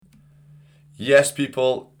Yes,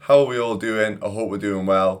 people, how are we all doing? I hope we're doing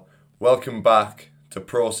well. Welcome back to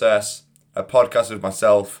Process, a podcast with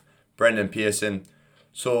myself, Brendan Pearson.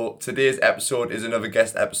 So, today's episode is another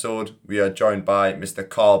guest episode. We are joined by Mr.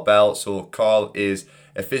 Carl Bell. So, Carl is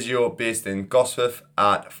a physio based in Gosforth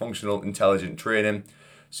at Functional Intelligent Training.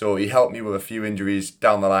 So, he helped me with a few injuries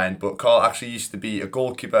down the line. But Carl actually used to be a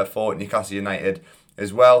goalkeeper for Newcastle United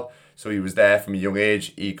as well. So, he was there from a young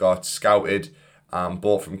age. He got scouted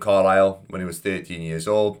bought from Carlisle when he was 13 years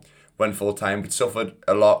old, went full time, but suffered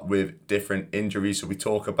a lot with different injuries. So we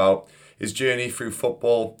talk about his journey through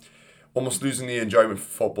football, almost losing the enjoyment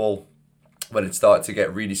for football when it started to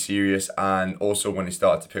get really serious, and also when he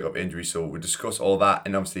started to pick up injuries. So we discuss all that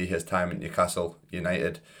and obviously his time at Newcastle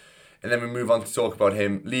United. And then we move on to talk about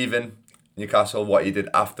him leaving Newcastle, what he did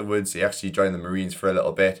afterwards. He actually joined the Marines for a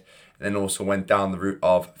little bit and then also went down the route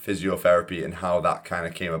of physiotherapy and how that kind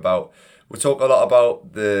of came about. We talk a lot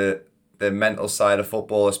about the mental side of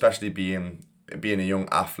football, especially being a young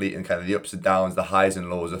athlete and kind of the ups and downs, the highs and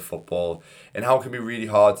lows of football, and how it can be really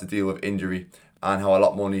hard to deal with injury and how a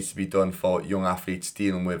lot more needs to be done for young athletes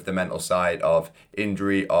dealing with the mental side of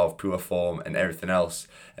injury, of poor form and everything else,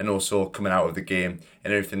 and also coming out of the game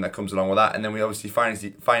and everything that comes along with that. And then we obviously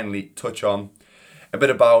finally touch on a bit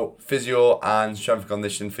about physio and strength and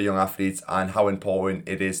conditioning for young athletes and how important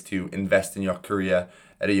it is to invest in your career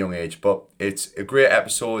at a young age. But it's a great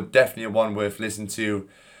episode, definitely one worth listening to.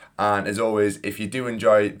 And as always, if you do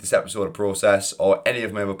enjoy this episode of Process or any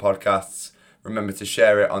of my other podcasts, remember to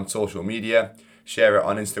share it on social media, share it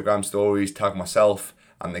on Instagram stories, tag myself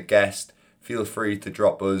and the guest. Feel free to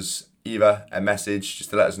drop us either a message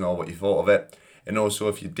just to let us know what you thought of it. And also,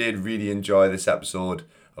 if you did really enjoy this episode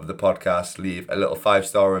of the podcast, leave a little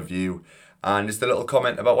 5-star review and just a little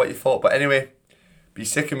comment about what you thought. But anyway, be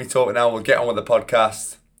sick of me talking now. We'll get on with the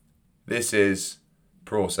podcast. This is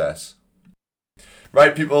Process.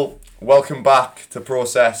 Right, people, welcome back to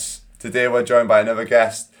Process. Today we're joined by another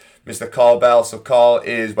guest, Mr. Carl Bell. So Carl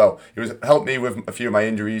is, he was helped me with a few of my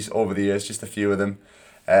injuries over the years, just a few of them.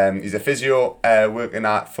 He's a physio working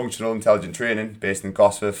at Functional Intelligent Training based in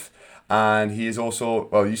Gosforth. And he is also,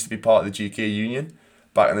 used to be part of the GK Union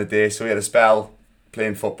back in the day. So he had a spell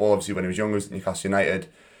playing football, obviously, when he was younger at Newcastle United.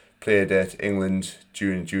 Played at England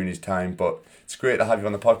during his time. But it's great to have you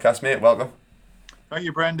on the podcast, mate. Welcome. Thank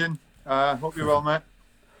you, Brendan. Hope you're well, mate.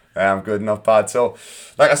 I'm good, not bad. So,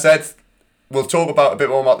 like I said, we'll talk about a bit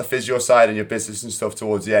more about the physio side and your business and stuff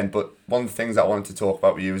towards the end. But one of the things I wanted to talk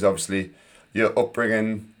about with you is obviously your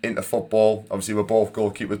upbringing into football. Obviously, we're both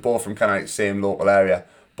goalkeepers, both from kind of like the same local area.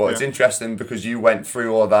 But It's interesting because you went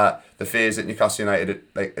through all that, the phase at Newcastle United,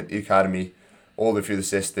 at the academy, all the way through the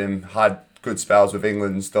system, had good spells with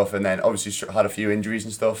England and stuff, and then obviously had a few injuries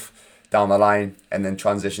and stuff down the line, and then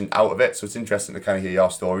transitioned out of it. So it's interesting to kind of hear your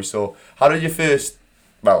story. So how did you first,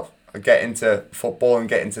 get into football and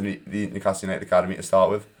get into the Newcastle United Academy to start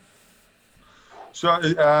with? So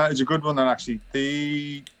it's a good one then, actually.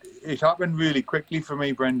 It happened really quickly for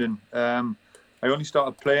me, Brendan. I only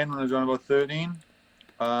started playing when I was around about 13,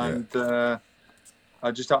 and I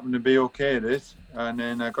just happened to be okay at it. And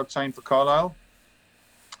then I got signed for Carlisle.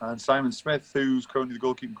 And Simon Smith, who's currently the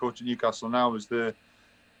goalkeeping coach at Newcastle now, was the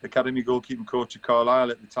academy goalkeeping coach at Carlisle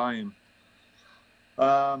at the time.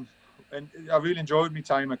 And I really enjoyed my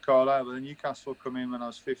time at Carlisle. But then Newcastle come in when I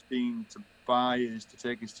was 15 to buy us to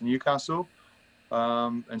take us to Newcastle.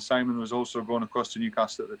 And Simon was also going across to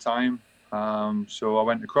Newcastle at the time. So I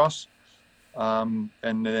went across. And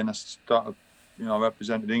then I started, I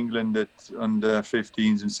represented England at under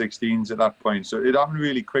 15s and 16s at that point. So it happened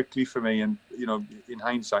really quickly for me. And, in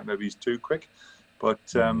hindsight, maybe it's too quick. But,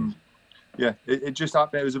 it just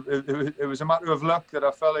happened. It was a matter of luck that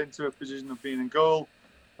I fell into a position of being in goal.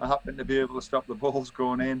 I happened to be able to stop the balls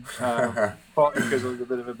going in, partly because I was a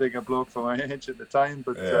bit of a bigger bloke for my age at the time.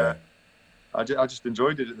 But I just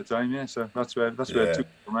enjoyed it at the time, yeah. So that's where it took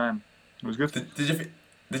me, man. It was good.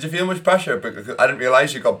 Did you feel much pressure? Because I didn't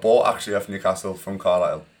realise you got bought actually off Newcastle from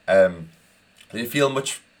Carlisle. Did you feel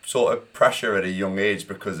much sort of pressure at a young age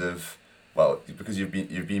because you've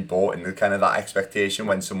been bought and the kind of that expectation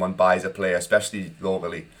when someone buys a player, especially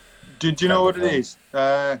locally? Did you know what it is?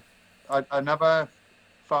 I never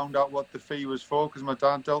found out what the fee was for because my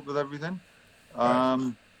dad dealt with everything,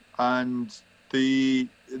 and I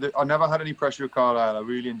never had any pressure at Carlisle. I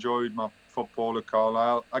really enjoyed my football at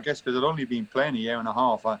Carlisle. I guess because I'd only been playing a year and a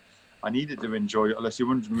half, I needed to enjoy it, unless you're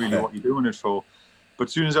wondering really what you're doing it for. But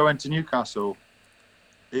as soon as I went to Newcastle,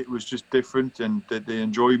 it was just different, and the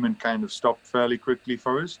enjoyment kind of stopped fairly quickly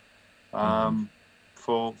for us,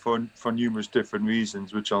 for numerous different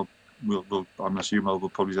reasons, which I'm assuming we'll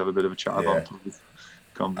probably have a bit of a chat about in this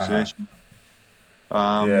conversation.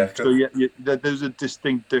 Yeah, So there's a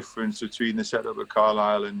distinct difference between the setup at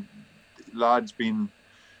Carlisle and lads being,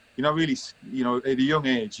 you're not really, at a young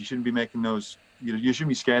age, you shouldn't be making those, you shouldn't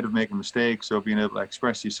be scared of making mistakes or being able to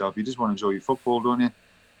express yourself. You just want to enjoy your football, don't you?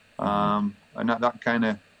 And that kind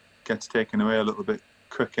of gets taken away a little bit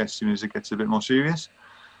quick as soon as it gets a bit more serious.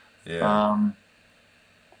 yeah.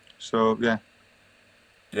 So yeah.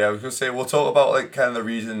 Yeah, I was gonna say we'll talk about like kind of the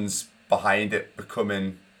reasons behind it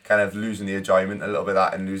becoming kind of losing the enjoyment a little bit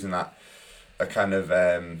of that and losing that a kind of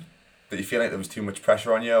that you feel like there was too much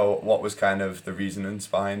pressure on you, or what was kind of the reasonings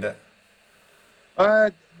behind it?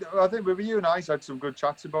 I think with you and I had some good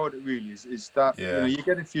chats about it. Really, is that Yeah. you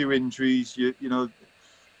get a few injuries.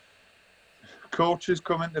 Coaches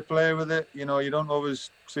come into play with it. You don't always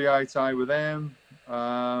see eye to eye with them.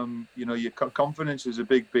 Your confidence is a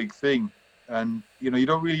big thing, and you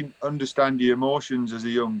don't really understand your emotions as a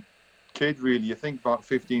young kid. Really, you think about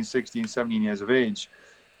 15, 16, 17 years of age.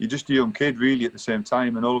 You're just a young kid, really, at the same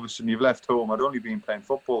time, and all of a sudden you've left home. I'd only been playing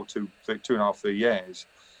football 2.5, 3 years,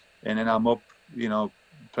 and then I'm up,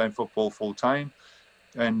 playing football full time.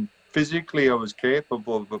 And physically I was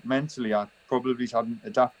capable, but mentally I probably hadn't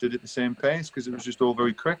adapted at the same pace because it was just all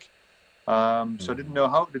very quick. So I didn't know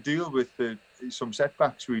how to deal with some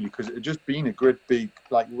setbacks, really, because it had just been a great big,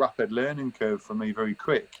 like, rapid learning curve for me, very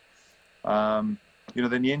quick. Then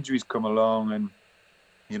the injuries come along, and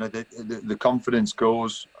the confidence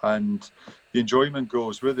goes, and the enjoyment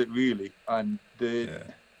goes with it, really. And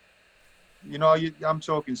I'm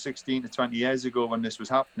talking 16 to 20 years ago when this was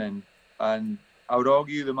happening, and I would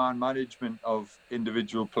argue the man management of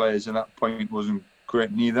individual players at that point wasn't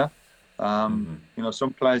great neither.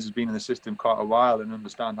 Some players have been in the system quite a while and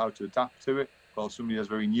understand how to adapt to it, while somebody that's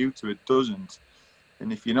very new to it doesn't.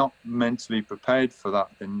 And if you're not mentally prepared for that,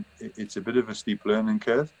 then it's a bit of a steep learning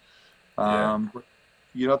curve. But,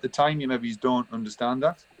 at the time, you maybe don't understand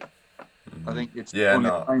that. I think it's only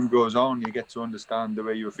as time goes on, you get to understand the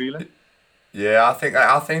way you're feeling. Yeah, I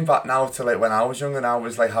think back now to like when I was young and I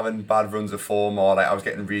was like having bad runs of form, or like I was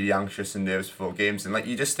getting really anxious and nervous before games, and like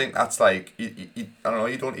you just think that's like I don't know,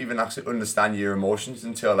 you don't even actually understand your emotions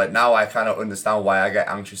until like now I kind of understand why I get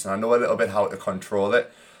anxious, and I know a little bit how to control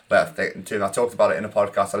it. Like I talked about it in a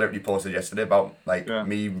podcast I literally posted yesterday about like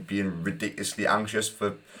me being ridiculously anxious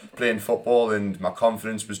for playing football, and my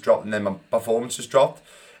confidence was dropped, and then my performance was dropped.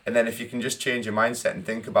 And then if you can just change your mindset and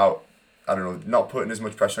think about, I don't know, not putting as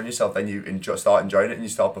much pressure on yourself, then you start enjoying it and you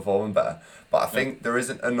start performing better. But I think there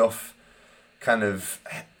isn't enough kind of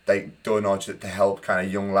like done or to help kind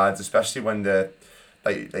of young lads, especially when they're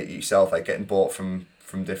like yourself, like getting bought from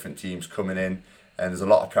different teams coming in, and there's a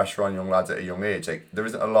lot of pressure on young lads at a young age. Like there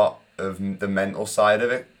isn't a lot of the mental side of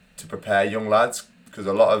it to prepare young lads, because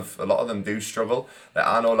a lot of them do struggle. Like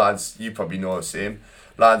I know lads, you probably know the same,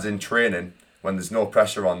 lads in training when there's no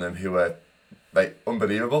pressure on them who are like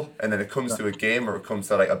unbelievable, and then it comes to a game or it comes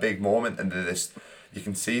to like a big moment, and you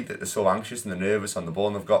can see that they're so anxious and they're nervous on the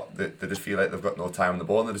ball, and they just feel like they've got no time on the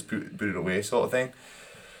ball, and they just put it away, sort of thing.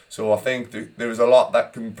 So I think there was a lot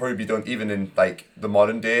that can probably be done even in like the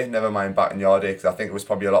modern day, never mind back in your day, because I think it was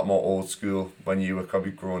probably a lot more old school when you were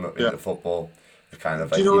probably growing up into football. The kind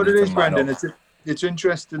of Do like you know you what it need to is, man Brendan? up. It's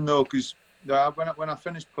interesting though, because when I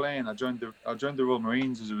finished playing, I joined the Royal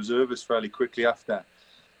Marines as a reservist fairly quickly after,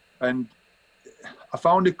 and I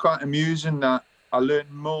found it quite amusing that I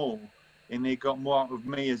learned more and they got more out of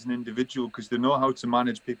me as an individual, because they know how to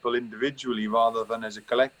manage people individually rather than as a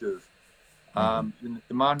collective. The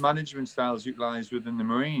man management styles utilised within the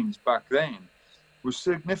Marines back then was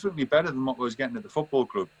significantly better than what I was getting at the football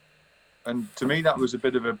club. And to me, that was a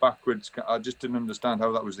bit of a backwards. I just didn't understand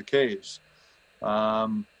how that was the case. But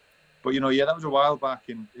that was a while back,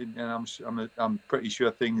 and I'm pretty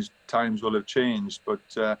sure times will have changed. But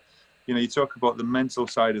you talk about the mental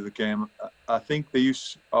side of the game. I think the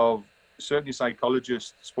use of certainly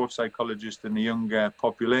psychologists, sports psychologists in the younger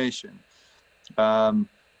population,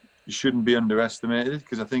 shouldn't be underestimated,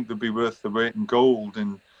 because I think they'll be worth the weight in gold,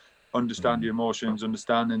 and understand your emotions,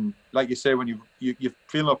 understanding, like you say, when you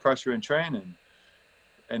feel no pressure in training,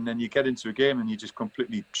 and then you get into a game and you just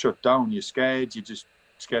completely shut down. You're scared. You're just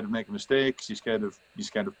scared of making mistakes. You're scared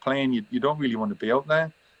of playing. You don't really want to be out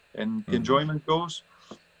there, and the enjoyment goes.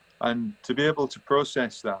 And to be able to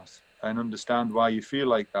process that and understand why you feel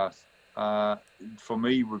like that, for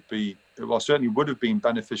me certainly would have been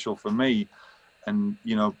beneficial for me. And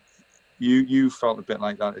you felt a bit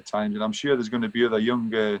like that at times, and I'm sure there's going to be other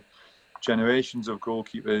younger generations of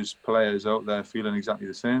goalkeepers, players out there feeling exactly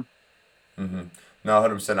the same. No,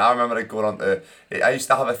 100%. I remember like going on to. I used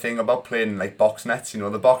to have a thing about playing like box nets. You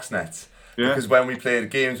know the box nets. Yeah. Because when we played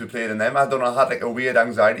games, we played in them. I don't know, I had like a weird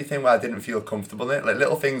anxiety thing where I didn't feel comfortable in it. Like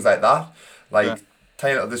little things like that. Yeah. Like,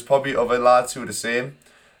 there's probably other lads who are the same.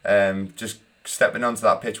 Just stepping onto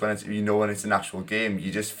that pitch when it's, when it's an actual game,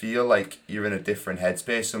 you just feel like you're in a different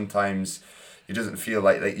headspace. Sometimes it doesn't feel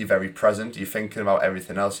like you're very present. You're thinking about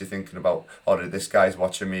everything else. You're thinking about, oh, this guy's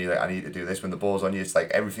watching me. Like, I need to do this. When the ball's on you, it's like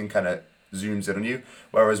everything kind of zooms in on you.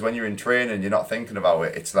 Whereas when you're in training, you're not thinking about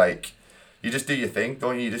it. It's like you just do your thing,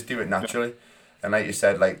 don't you? You just do it naturally. And like you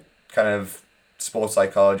said, like kind of sports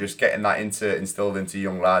psychologist getting that instilled into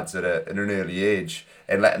young lads at an early age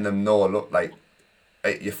and letting them know, look, like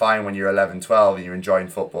you're fine when you're 11, 12 and you're enjoying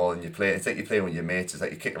football and you play. It's like you're playing with your mates. It's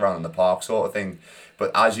like you kick around in the park sort of thing. But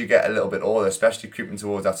as you get a little bit older, especially creeping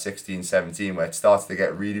towards that 16, 17, where it starts to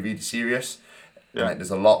get really, really serious, and like, there's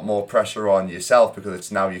a lot more pressure on yourself because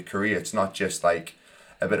it's now your career. It's not just like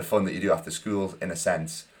a bit of fun that you do after school in a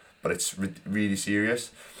sense, but it's really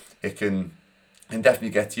serious. It can definitely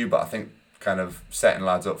get to you, but I think kind of setting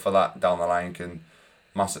lads up for that down the line can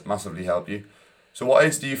massively help you. So what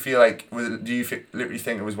age do you feel like, literally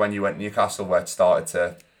think it was when you went to Newcastle where it started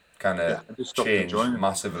to kind Yeah. of I just stopped change enjoying it.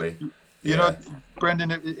 massively? You know,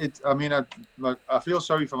 Brendan, I mean, I feel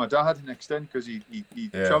sorry for my dad to an extent because he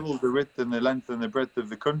travelled the width and the length and the breadth of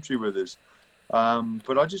the country with us.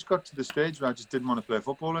 But I just got to the stage where I just didn't want to play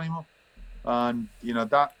football anymore. And, you know,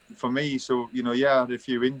 that for me, so, you know, yeah, I had a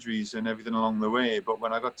few injuries and everything along the way. But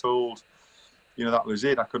when I got told, you know, that was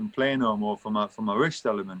it, I couldn't play no more for my wrist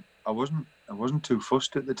element, I wasn't too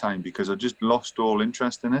fussed at the time because I just lost all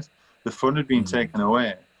interest in it. The fun had been taken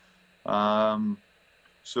away.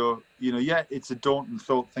 So, you know, yeah, it's a daunting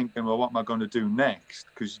thought thinking, well, what am I going to do next?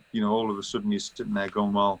 Because, you know, all of a sudden you're sitting there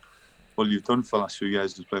going, well, you've done for the last few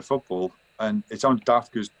years to play football. And it sounds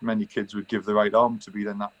daft because many kids would give the right arm to be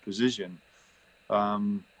in that position.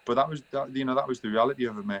 But that was the reality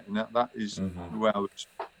of it, mate. And that is where I was,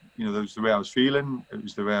 you know, that was the way I was feeling. It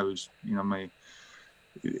was the way I was, you know,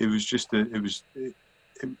 it was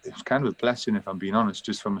kind of a blessing, if I'm being honest,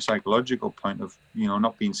 just from a psychological point of, you know,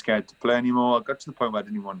 not being scared to play anymore. I got to the point where I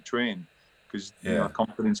didn't even want to train because, you know,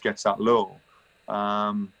 confidence gets that low.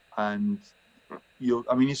 And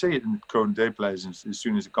you see it in current day players, as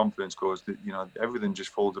soon as the confidence goes, that, you know, everything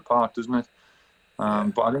just falls apart, doesn't it?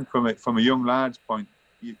 But I think from a young lad's point,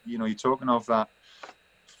 you know, you're talking of that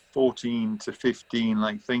 14 to 15,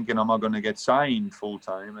 like thinking, am I going to get signed full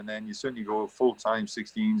time? And then you certainly go full time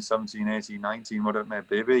 16, 17, 18, 19, whatever it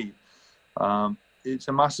may be. It's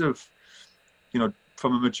a massive, you know,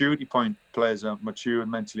 from a maturity point, players are mature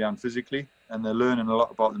mentally and physically, and they're learning a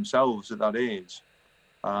lot about themselves at that age.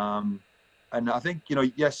 And I think, you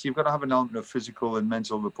know, yes, you've got to have an element of physical and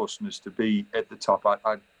mental robustness to be at the top.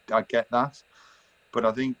 I get that. But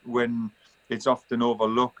I think when it's often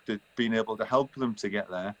overlooked at being able to help them to get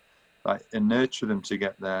there, like, and nurture them to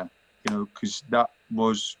get there, you know, because that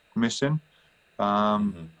was missing.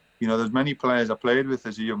 You know, there's many players I played with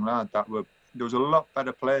as a young lad there was a lot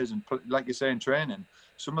better players, and like you say, in training,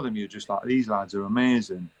 some of them you're just like, these lads are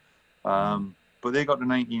amazing. But they got the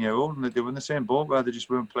 19-year-old and they were in the same boat where they just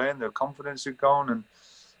weren't playing. Their confidence had gone,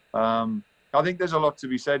 and I think there's a lot to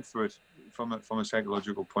be said for it from a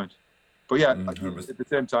psychological point. But yeah, at the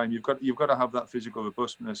same time, you've got to have that physical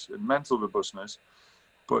robustness and mental robustness.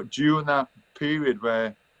 But during that period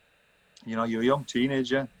where, you know, you're a young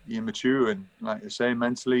teenager, you're mature, and like I say,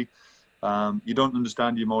 mentally, you don't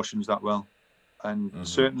understand your emotions that well. And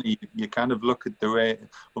certainly you kind of look at the way,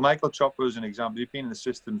 well, Michael Chopper is an example. He'd been in the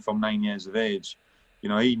system from 9 years of age. You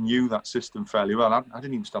know, he knew that system fairly well. I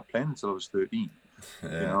didn't even stop playing until I was 13, you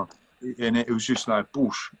know. And it was just like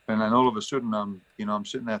boosh, and then all of a sudden I'm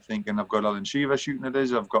sitting there thinking, I've got Alan Shearer shooting at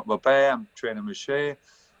us, I've got Robert, I'm training with Shea,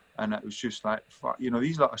 and it was just like, you know,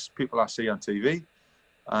 these lot of people I see on TV,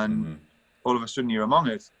 and all of a sudden you're among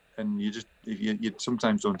it, and you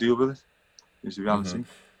sometimes don't deal with it. Is the reality.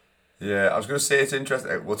 Yeah, I was going to say it's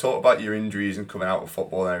interesting. We'll talk about your injuries and coming out of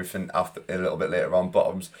football and everything after a little bit later on. But I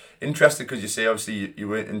was interested because you say obviously you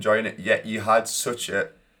weren't enjoying it, yet you had such a,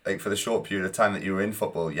 like, for the short period of time that you were in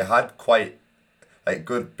football, you had quite like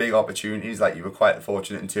good big opportunities. Like, you were quite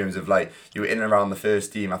fortunate in terms of, like, you were in and around the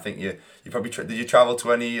first team. I think you probably did you travel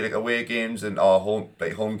to any like away games and home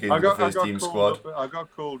games with the first team squad? I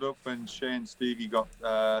got called up when Shane Stevie got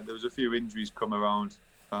there was a few injuries come around.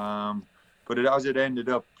 But as it ended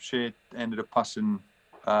up, Shea ended up passing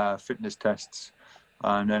fitness tests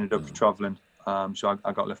and ended up travelling. So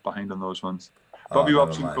I got left behind on those ones. Bobby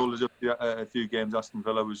Robson called us up a few games. Aston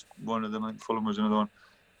Villa was one of them. I think Fulham was another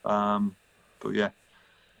one. But yeah.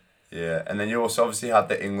 Yeah, and then you also obviously had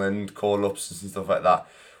the England call-ups and stuff like that.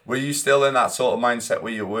 Were you still in that sort of mindset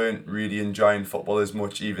where you weren't really enjoying football as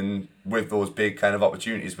much, even with those big kind of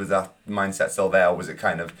opportunities? Was that mindset still there, or was it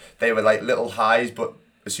kind of, they were like little highs, but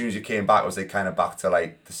as soon as you came back, was they kind of back to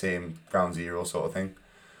like the same ground zero sort of thing?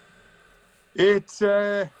 It's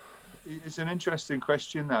an interesting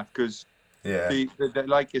question, that, because Yeah.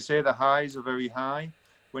 like you say, the highs are very high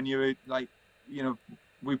when you're like,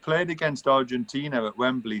 we played against Argentina at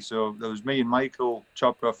Wembley, so there was me and Michael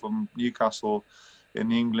Chopra from Newcastle in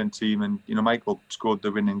the England team, and Michael scored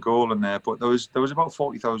the winning goal in there. But there was about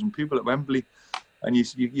 40,000 people at Wembley, and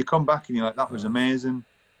you come back and you're like, that was amazing.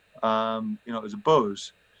 It was a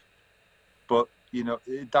buzz, but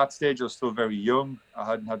at that stage I was still very young. I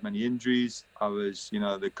hadn't had many injuries. I was,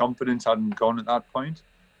 the confidence hadn't gone at that point.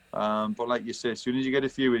 But like you say, as soon as you get a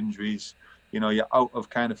few injuries, you're out of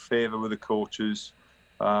kind of favour with the coaches.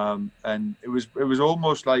 And it was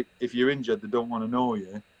almost like, if you're injured, they don't want to know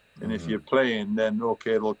you, and if you're playing, then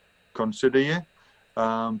okay, they'll consider you.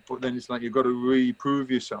 But then it's like you've got to really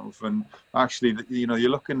prove yourself, and actually, they're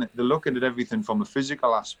looking at everything from a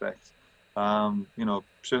physical aspect.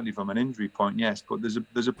 Certainly from an injury point, yes. But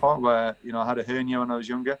there's a part where I had a hernia when I was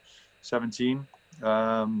younger, 17,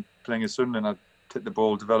 playing at Sunderland. I hit the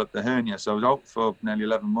ball, developed the hernia, so I was out for nearly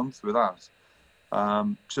 11 months with that.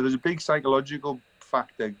 So there's a big psychological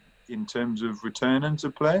factor in terms of returning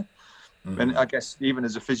to play. And I guess even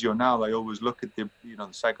as a physio now, I always look at the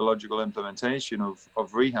psychological implementation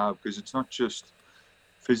of rehab, because it's not just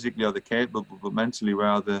physically are they capable, but mentally we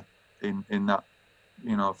are in that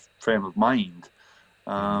frame of mind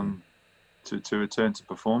to return to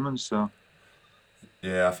performance. So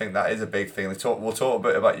Yeah, I think that is a big thing. We'll talk a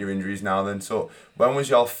bit about your injuries now then. So when was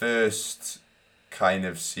your first kind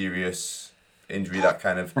of serious injury that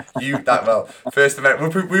kind of first event?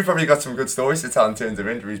 We've probably got some good stories to tell in terms of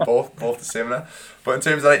injuries, both are similar. But in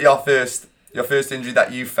terms of like your first injury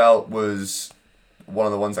that you felt was one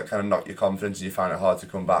of the ones that kind of knocked your confidence and you found it hard to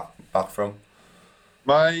come back from.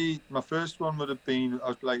 My first one would have been, I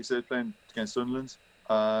was, like I said, playing against Sunderland,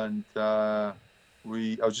 and I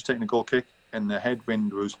was just taking a goal kick, and the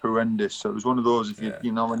headwind was horrendous. So it was one of those, if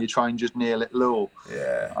when you try and just nail it low.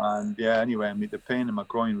 Yeah. And anyway, the pain in my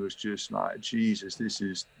groin was just like, Jesus, this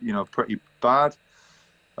is pretty bad.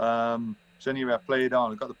 So anyway, I played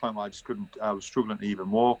on. I got to the point where I just couldn't. I was struggling to even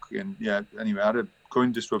walk, and anyway, I had a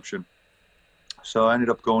groin disruption. So I ended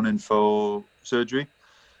up going in for surgery.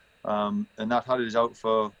 And that had us out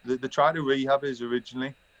for. They tried to rehab us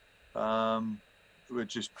originally. It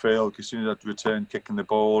just failed, because as soon as I'd returned kicking the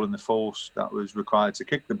ball, and the force that was required to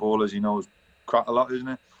kick the ball, as you know, is quite a lot, isn't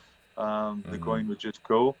it? The groin would just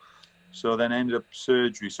go. So then ended up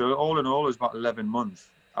surgery. So all in all, it was about 11 months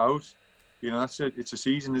out. That's it. It's a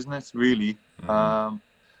season, isn't it? Really. And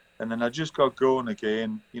then I just got going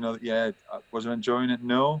again. Was I enjoying it?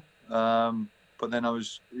 No. But then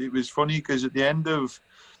it was funny, because at the end of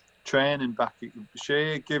training back,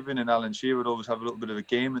 Shea Given and Alan Shearer would always have a little bit of a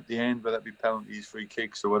game at the end, whether that be penalties, free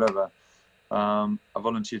kicks or whatever. I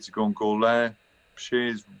volunteered to go and goal there.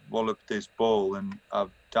 Shea's walloped this ball, and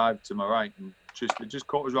I've dived to my right, and it just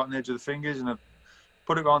caught us right on the edge of the fingers, and I've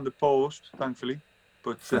put it on the post, thankfully.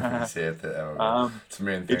 But it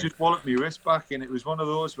just walloped my wrist back, and it was one of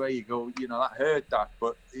those where you go, that hurt,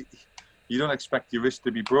 but you don't expect your wrist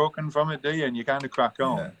to be broken from it, do you? And you kind of crack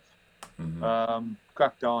on.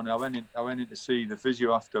 Cracked on. I went in to see the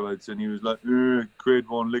physio afterwards, and he was like, grade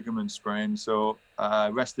 1 ligament sprain. So I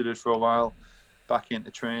rested it for a while, back into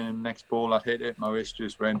training. Next ball I hit it, my wrist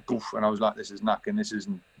just went poof, and I was like, this is knacking, this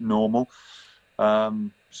isn't normal.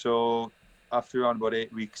 So after around about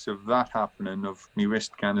 8 weeks of that happening, of my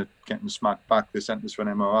wrist kind of getting smacked back, they sent us for an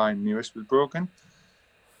MRI, and my wrist was broken.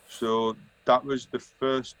 So that was the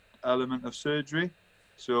first element of surgery.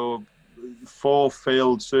 So 4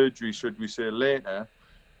 failed surgeries, should we say, later,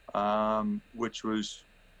 which was,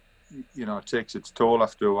 it takes its toll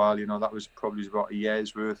after a while. That was probably about a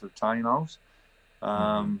year's worth of time out.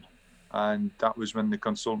 And that was when the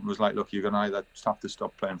consultant was like, look, you're going to either have to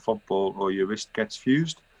stop playing football or your wrist gets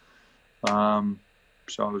fused. So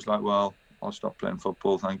I was like, well, I'll stop playing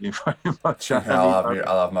football, thank you very much.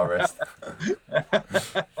 I'll have my wrist.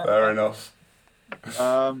 Fair enough.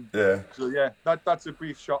 So that's a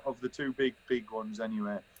brief shot of the 2 big ones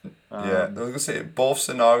anyway. I was gonna say, both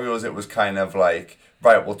scenarios, it was kind of like,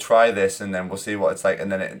 right, we'll try this and then we'll see what it's like,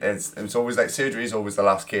 and then it's always like, surgery is always the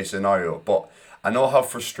last case scenario. But I know how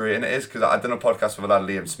frustrating it is, because I done a podcast with a lad,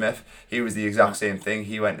 Liam Smith. He was the exact same thing.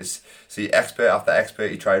 He went to see expert after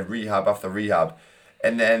expert. He tried rehab after rehab,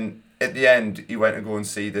 and then at the end he went to go and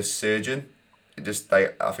see this surgeon. Just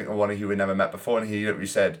like, I think one who we never met before, and he literally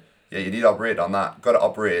said, yeah, you need to operate on that. Got it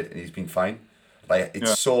operated, and he's been fine. Like,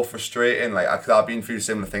 it's so frustrating. Like, I've been through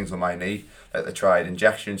similar things with my knee. Like, they tried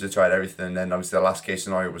injections, they tried everything, and then obviously the last case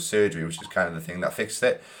scenario was surgery, which is kind of the thing that fixed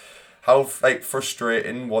it. How, like,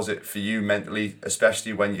 frustrating was it for you mentally,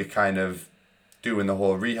 especially when you're kind of doing the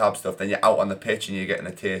whole rehab stuff, then you're out on the pitch and you're getting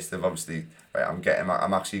a taste of, obviously, right,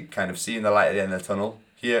 I'm actually kind of seeing the light at the end of the tunnel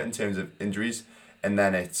here in terms of injuries, and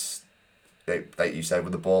then it's, like you said,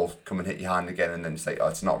 with the ball come and hit your hand again, and then it's like, oh,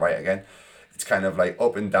 it's not right again. It's kind of like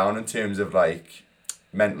up and down in terms of, like,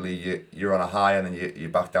 mentally you're on a high and then you're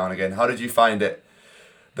back down again. How did you find it,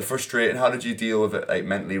 the frustrating, how did you deal with it, like,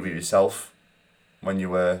 mentally with yourself when you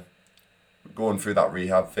were going through that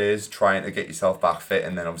rehab phase, trying to get yourself back fit,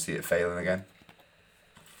 and then obviously it failing again?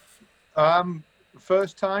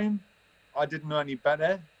 First time, I didn't know any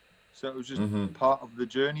better, so it was just part of the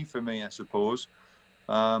journey for me, I suppose.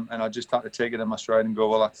 And I just had to take it in my stride and go,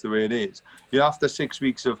 well, that's the way it is. After 6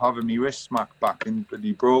 weeks of having my wrist smacked back and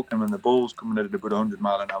bloody broken when the ball's coming at about 100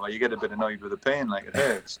 mile an hour, you get a bit annoyed with the pain, like it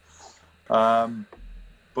hurts.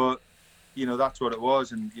 But that's what it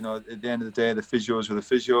was. And at the end of the day, the physios were the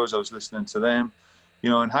physios. I was listening to them.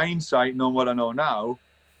 In hindsight, knowing what I know now,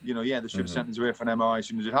 they should have sent us away for an MRI as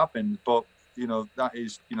soon as it happened. But that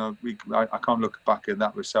is, I can't look back at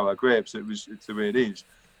that with sour grapes. It's the way it is.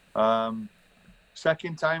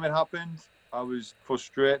 Second time it happened, I was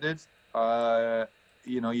frustrated.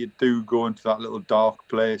 You do go into that little dark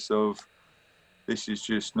place of, this is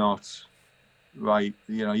just not right.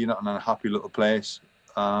 You're not in a happy little place.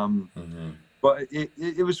 But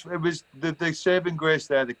it was the saving grace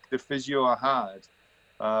there. The physio I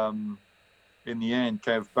had, in the end,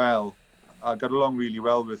 Kev Bell, I got along really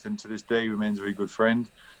well with, and to this day remains a very good friend.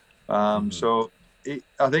 So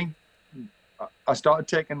I think I started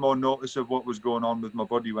taking more notice of what was going on with my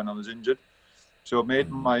body when I was injured. So it made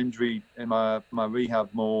my injury and my rehab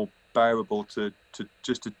more bearable to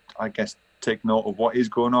I guess, take note of what is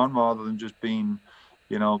going on, rather than just being,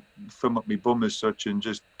 thumb up my bum as such and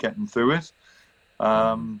just getting through it.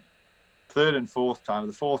 Third and fourth time,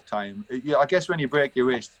 the fourth time, I guess when you break your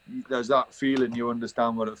wrist, there's that feeling, you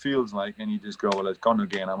understand what it feels like, and you just go, well, it's gone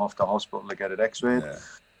again. I'm off to hospital to get it x-rayed,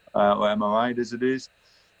 or MRI'd as it is.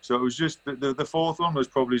 So it was just, the fourth one was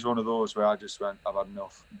probably one of those where I just went, I've had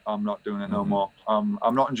enough. I'm not doing it no more. I'm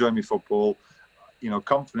not enjoying my football.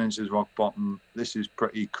 Confidence is rock bottom. This is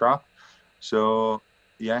pretty crap. So,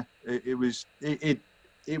 yeah, it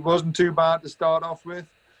wasn't too bad to start off with,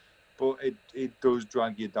 but it does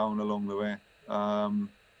drag you down along the way.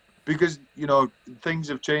 Because, things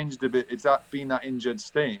have changed a bit. It's being that injured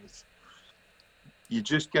state. You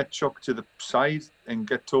just get chucked to the side and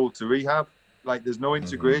get told to rehab. Like, there's no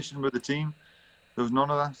integration with the team. There's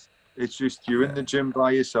none of that. It's just, you're in the gym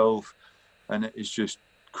by yourself, and it's just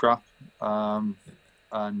crap.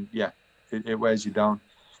 And yeah, it wears you down.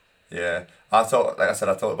 Yeah, I thought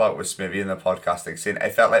about it with Smithy in the podcast, like, saying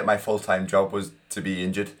it felt like my full-time job was to be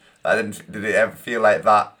injured. Did it ever feel like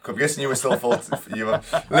that? I'm guessing you were still you were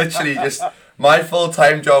literally just, my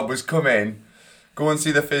full-time job was come in, go and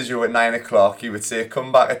see the physio at 9 o'clock. He would say,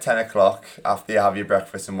 come back at 10 o'clock after you have your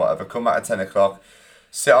breakfast and whatever. Come back at 10 o'clock,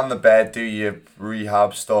 sit on the bed, do your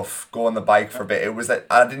rehab stuff, go on the bike for a bit. It was like,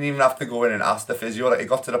 I didn't even have to go in and ask the physio. Like, it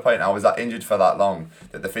got to the point I was that injured for that long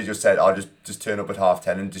that the physio said, I'll just turn up at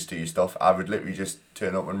 10:30 and just do your stuff. I would literally just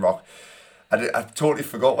turn up and rock. I totally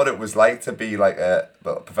forgot what it was like to be like a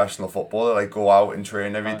professional footballer, like go out and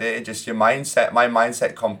train every day. Just my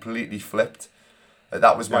mindset completely flipped. Like,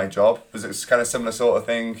 that was my job. Was it kind of similar sort of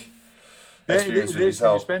thing? Yeah, it is.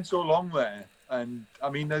 You spend so long there, and I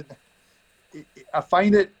mean, I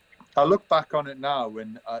find it. I look back on it now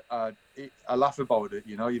and I laugh about it.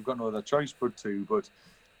 You've got no other choice but to. But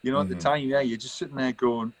at the time, you're just sitting there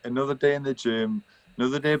going, another day in the gym,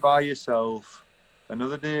 another day by yourself,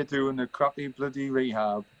 another day doing a crappy bloody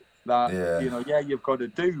rehab. That you've got to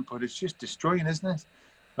do, but it's just destroying, isn't it?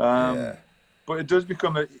 But it does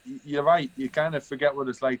become you're right, you kind of forget what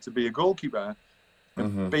it's like to be a goalkeeper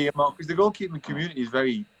and be a mark, because the goalkeeping community is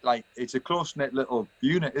very, like, it's a close-knit little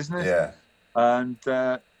unit, isn't it? Yeah. And,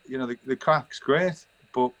 the crack's great,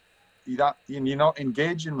 but you're not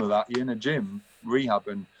engaging with that. You're in a gym,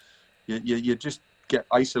 rehabbing. You just get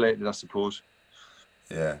isolated, I suppose.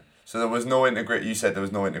 Yeah. So there was no you said there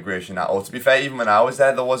was no integration at all. To be fair, even when I was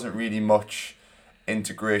there wasn't really much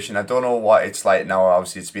integration. I don't know what it's like now.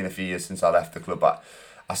 Obviously, it's been a few years since I left the club, but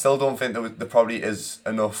I still don't think there probably is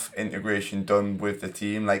enough integration done with the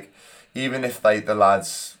team. Like, even if, like, the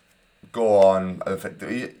lads go on,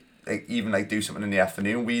 even like do something in the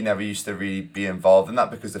afternoon, we never used to really be involved in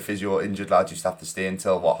that, because the physio injured lads used to have to stay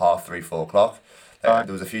until 3, 4 o'clock. There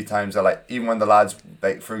was a few times that, like, even when the lads,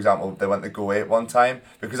 like, for example, they went to Go 8 one time,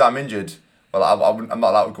 because I'm injured, well, I'm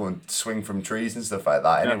not allowed to go and swing from trees and stuff like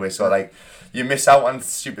that anyway. Yeah. So like, you miss out on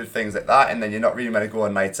stupid things like that, and then you're not really meant to go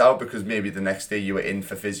on nights out because maybe the next day you were in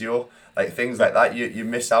for physio. Like things like that, you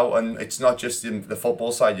miss out on. It's not just the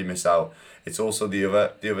football side you miss out. It's also the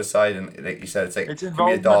other side, and like you said, it's like It's it can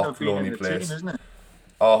be a involvement dark, of being in lonely the place. team, isn't it?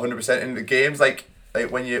 Oh, 100%. In the games, like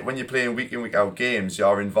when you're playing week in week out games,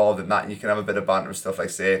 you're involved in that, and you can have a bit of banter and stuff. Like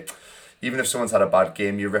say, even if someone's had a bad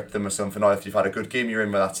game, you rip them or something, or if you've had a good game, you're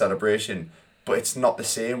in with that celebration. But it's not the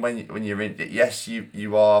same when you're in. Yes,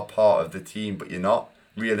 you are part of the team, but you're not.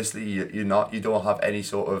 Realistically, you're not. You don't have any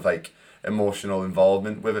sort of like emotional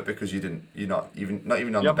involvement with it because you're not even on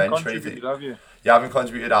You the haven't bench or anything. contributed, have you? You haven't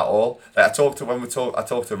contributed at all. Like I talked to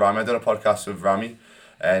Rami. I done a podcast with Rami,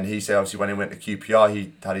 and he said obviously when he went to QPR,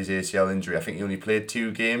 he had his ACL injury. I think he only played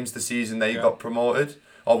 2 games the season that he got promoted,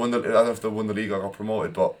 or won the. I don't know if they won the league or got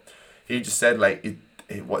promoted, but he just said like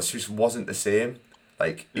just wasn't the same.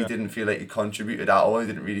 Like he Yeah. didn't feel like he contributed at all. He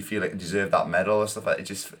didn't really feel like he deserved that medal or stuff like that. It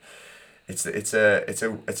just it's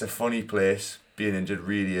a funny place. Being injured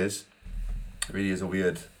really is. It really is a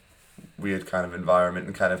weird kind of environment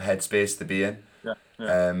and kind of headspace to be in. Yeah.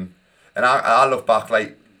 Yeah. And I look back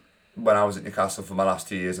like when I was at Newcastle for my last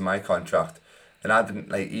 2 years of my contract, and I didn't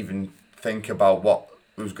like even think about what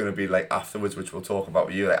it was going to be like afterwards, which we'll talk about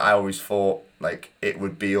with you. Like I always thought like it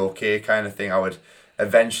would be okay kind of thing. I would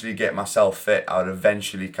eventually get myself fit. I would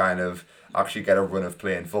eventually kind of actually get a run of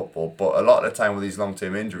playing football. But a lot of the time with these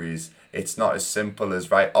long-term injuries, it's not as simple as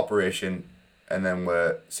right operation, and then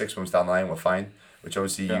we're 6 months down the line we're fine. Which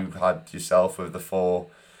obviously you had yourself with the four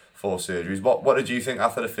surgeries. What did you think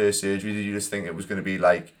after the first surgery? Did you just think it was going to be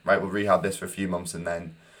like, right, we'll rehab this for a few months and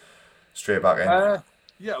then straight back in?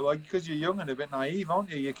 Yeah, well, because you're young and a bit naive, aren't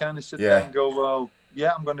you? You kind of sit Yeah. there and go, well,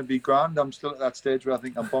 yeah, I'm going to be grand. I'm still at that stage where I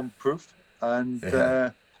think I'm bomb-proof. And,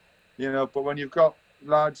 Yeah. but when you've got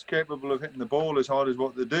lads capable of hitting the ball as hard as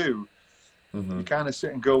what they do, you kind of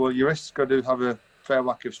sit and go, well, your wrist's got to have a fair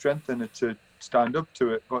whack of strength in it to stand up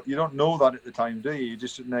to it. But you don't know that at the time, do you? You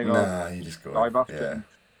just sit there and go, Nah, you just go. dive after it.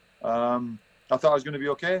 I thought I was going to be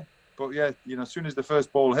okay. But, yeah, as soon as the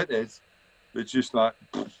first ball hit it, it's just like...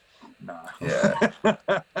 Nah. Yeah.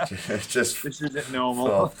 Just this isn't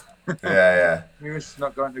normal. Yeah. It's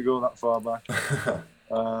not going to go that far back.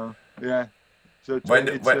 Yeah. So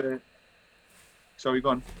sorry, go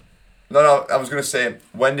on. No, I was gonna say,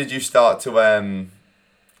 when did you start to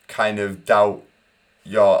kind of doubt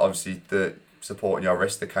your obviously the support in your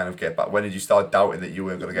wrist to kind of get back? When did you start doubting that you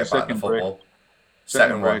weren't gonna get back in football?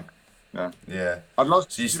 Second break. one. Yeah. I'd lost.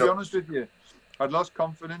 To be honest with you, I'd lost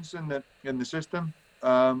confidence in the system. They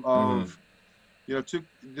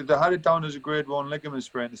had it down as a grade 1 ligament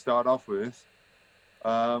sprain to start off with,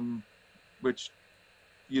 which,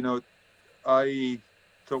 I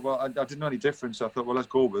thought, well, I didn't know any difference. So I thought, well, let's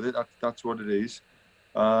go with it. That's what it is.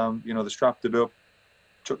 They strapped it up,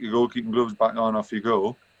 chuck your goalkeeping gloves back on, off you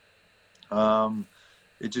go.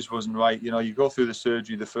 It just wasn't right. You go through the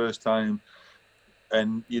surgery the first time,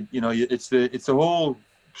 and it's the whole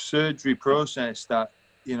surgery process that.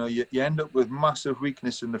 You end up with massive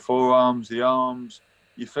weakness in the forearms, the arms.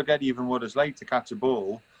 You forget even what it's like to catch a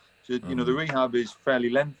ball. So, the rehab is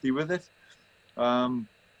fairly lengthy with it. And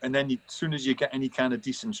then as soon as you get any kind of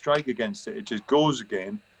decent strike against it, it just goes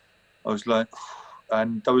again. I was like,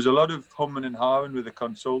 and there was a lot of humming and hawing with the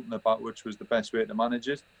consultant about which was the best way to manage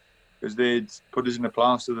it. Because they'd put us in a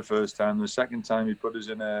plaster the first time. The second time, he put us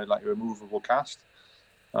in a removable cast.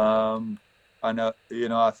 I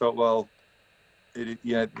thought, well,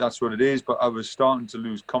 that's what it is. But I was starting to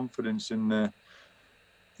lose confidence in the.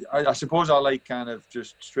 I suppose I like kind of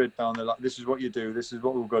just straight down the. This is what you do. This is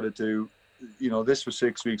what we've got to do. This for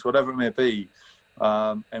 6 weeks, whatever it may be.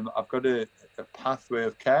 And I've got a pathway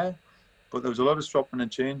of care. But there was a lot of swapping and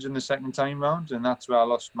change in the second time round, and that's where I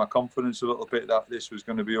lost my confidence a little bit that this was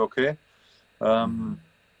going to be okay.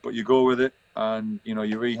 But you go with it, and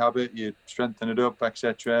you rehab it, you strengthen it up,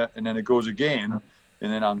 etc., and then it goes again.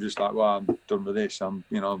 And then I'm just like, well, I'm done with this.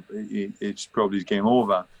 It's probably game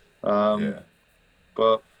over.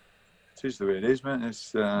 But it is the way it is, man.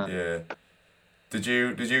 It's yeah. Did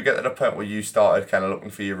you get to the point where you started kind of looking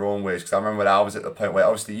for your own ways? Because I remember when I was at the point where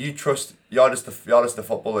obviously you're just the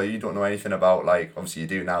footballer. You don't know anything about, like, obviously you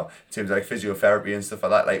do now in terms of like physiotherapy and stuff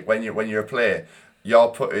like that. Like when you're a player, you're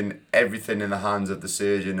putting everything in the hands of the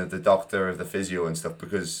surgeon, of the doctor, of the physio and stuff,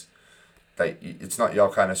 because like it's not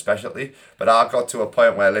your kind of specialty. But I got to a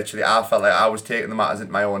point where literally I felt like I was taking the matters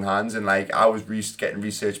into my own hands, and like I was getting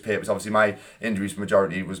research papers. Obviously, my injuries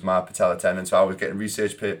majority was my patella tendon, so I was getting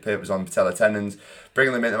research papers on patella tendons,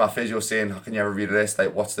 bringing them into my physio, saying, "How can you ever read this?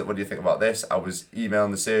 Like, what do you think about this?" I was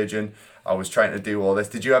emailing the surgeon. I was trying to do all this.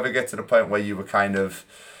 Did you ever get to the point where you were kind of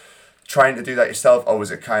trying to do that yourself, or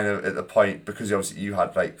was it kind of at the point, because obviously you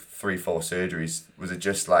had like 3-4 surgeries, was it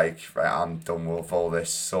just like, right, I'm done with all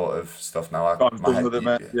this sort of stuff now? I'm done with it,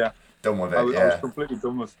 mate. Yeah. Done with it. I was completely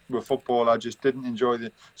done with football. I just didn't enjoy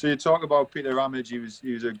the. So you talk about Peter Ramage. He was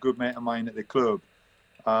a good mate of mine at the club.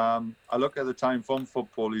 I look at the time from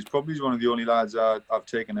football. He's probably one of the only lads I've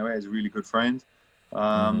taken away as a really good friend.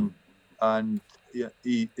 And yeah,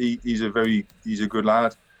 he's a good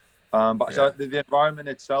lad. But so the environment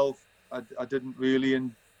itself, I didn't really,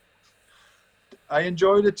 and I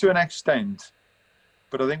enjoyed it to an extent.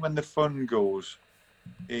 But I think when the fun goes,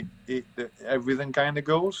 everything kind of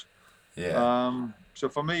goes. Yeah. So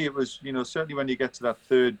for me, it was, certainly when you get to that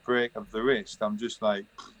third break of the wrist, I'm just like,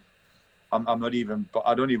 I'm not even, but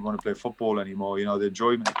I don't even want to play football anymore. The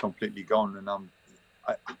enjoyment is completely gone, and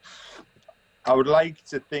I would like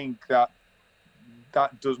to think that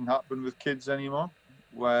doesn't happen with kids anymore,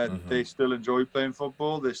 where they still enjoy playing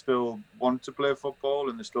football, they still want to play football,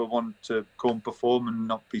 and they still want to go and perform and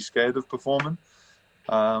not be scared of performing.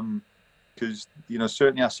 Because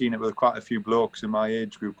certainly I've seen it with quite a few blokes in my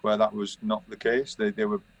age group where that was not the case. They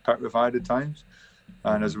were petrified at times,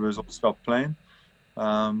 and as a result stopped playing.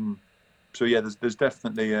 So yeah, there's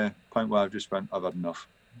definitely a point where I've just went, I've had enough.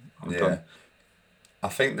 I'm done. I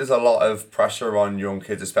think there's a lot of pressure on young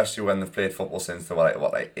kids, especially when they've played football since they were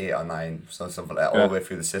like 8 or 9, something like that, all the way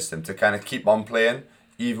through the system, to kind of keep on playing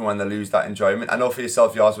even when they lose that enjoyment. I know for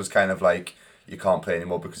yourself, yours was kind of like you can't play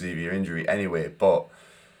anymore because of your injury anyway, but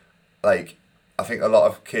like I think a lot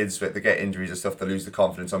of kids, they get injuries and stuff, they lose the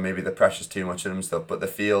confidence, or maybe the pressure's too much on them and stuff, but they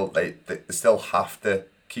feel like they still have to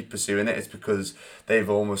keep pursuing it. It's because they've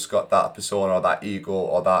almost got that persona or that ego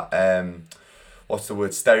or that what's the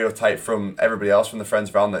word, stereotype from everybody else, from the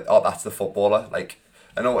friends around, that, oh, that's the footballer. Like,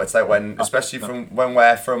 I know what it's like when, especially from when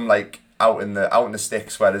we're from like out in the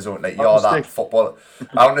sticks, where there's like you're that footballer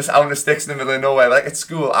out in the sticks in the middle of nowhere. Like at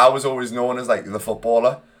school, I was always known as like the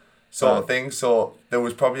footballer sort of thing. So there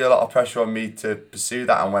was probably a lot of pressure on me to pursue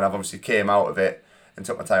that. And when I've obviously came out of it and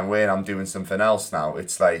took my time away, and I'm doing something else now,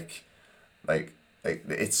 it's like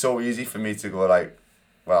it's so easy for me to go like,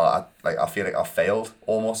 well, I feel like I failed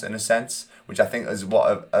almost, in a sense, which I think is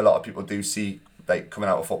what a lot of people do see, like coming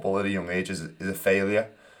out of football at a young age, is a failure,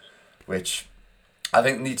 which I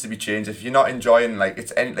think needs to be changed. If you're not enjoying, like,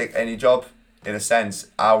 it's any job, in a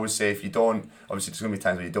sense, I would say if you don't, obviously there's going to be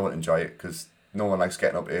times where you don't enjoy it, because no one likes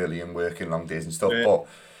getting up early and working long days and stuff, but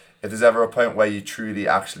if there's ever a point where you truly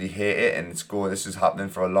actually hate it and this is happening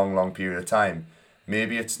for a long period of time,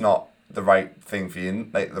 maybe it's not the right thing for you,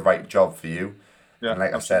 like the right job for you. Yeah, and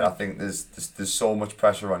like absolutely. I said, I think there's so much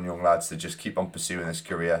pressure on young lads to just keep on pursuing this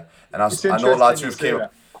career. And I know lads who've came.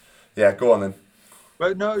 Yeah, go on then.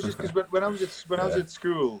 Well, no, it's just because when I was at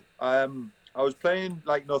school, I was playing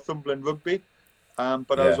like Northumberland rugby,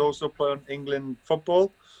 but I was also playing England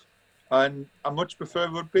football, and I much prefer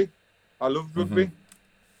rugby. I loved rugby,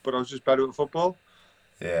 but I was just better at football.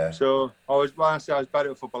 Yeah. So when I say I was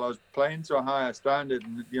better at football, I was playing to a higher standard,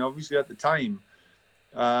 and obviously at the time,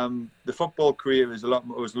 the football career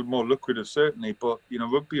was more lucrative, certainly, but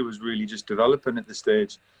rugby was really just developing at the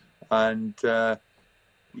stage. And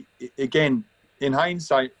again, in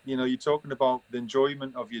hindsight, you're talking about the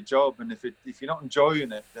enjoyment of your job, and if you're not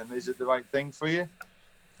enjoying it, then is it the right thing for you?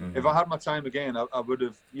 If I had my time again, I would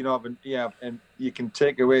have, and you can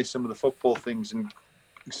take away some of the football things and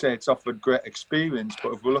say it's offered great experience,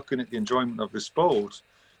 but if we're looking at the enjoyment of the sport,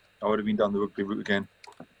 I would have been down the rugby route again.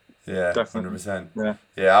 Yeah, definitely. 100%.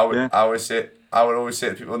 Yeah, I would always say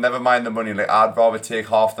to people, never mind the money. Like, I'd rather take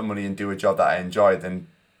half the money and do a job that I enjoy than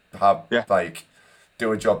have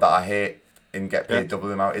do a job that I hate and get paid double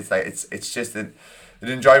the amount. It's like it's just the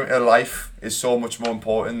enjoyment of life is so much more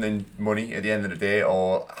important than money at the end of the day,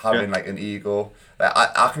 or having like an ego. Like,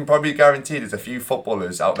 I can probably guarantee there's a few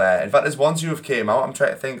footballers out there. In fact, there's ones who have came out. I'm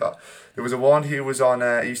trying to think. There was a one who was on.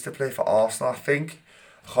 He used to play for Arsenal, I think.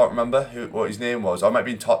 I can't remember what his name was. Or it might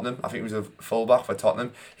be in Tottenham. I think he was a fullback for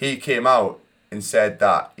Tottenham. He came out and said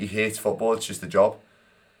that he hates football. It's just a job.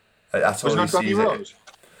 That's all he sees it.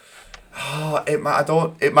 Oh, it might. I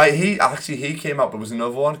don't. It might. He came out. There was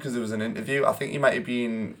another one because there was an interview. I think he might have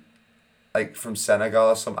been like from Senegal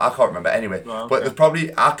or something. I can't remember. Anyway, but there's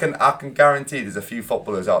probably I can guarantee there's a few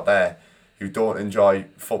footballers out there who don't enjoy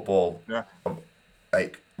football. Yeah.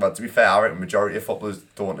 Like well, to be fair, I reckon majority of footballers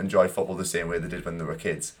don't enjoy football the same way they did when they were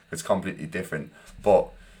kids. It's completely different. But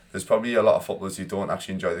there's probably a lot of footballers who don't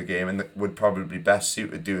actually enjoy the game and that would probably be best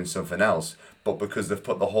suited doing something else. But because they've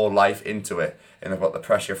put the whole life into it and they've got the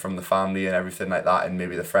pressure from the family and everything like that, and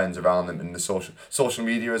maybe the friends around them and the social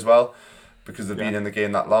media as well, because they've been in the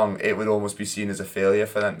game that long, it would almost be seen as a failure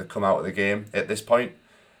for them to come out of the game at this point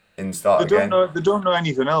and start again. They don't know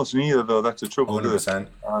anything else neither, though. That's the trouble. 100%.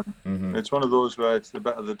 It's one of those where it's the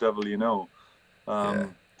better the devil you know.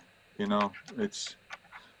 You know, it's.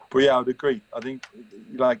 But yeah, I would agree. I think,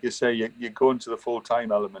 like you say, you go into the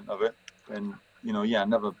full-time element of it, and you know, I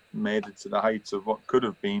never made it to the heights of what could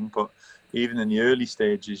have been, but even in the early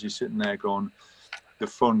stages, you're sitting there going, the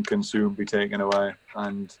fun can soon be taken away,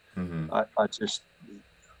 and I just,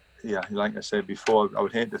 like I said before, I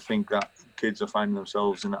would hate to think that kids are finding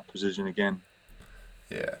themselves in that position again.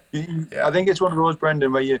 I think it's one of those,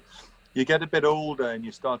 Brendan, where you get a bit older and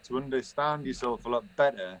you start to understand yourself a lot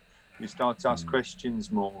better. You start to ask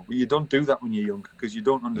questions more. But you don't do that when you're younger because you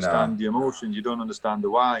don't understand the emotions. You don't understand the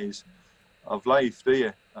whys of life, do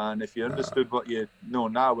you? And if you understood what you know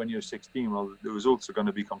now when you're 16, well, the results are going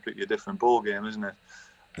to be completely a different ball game, isn't it?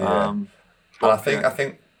 And I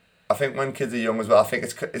think when kids are young as well, I think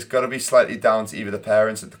it's got to be slightly down to either the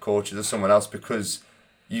parents or the coaches or someone else, because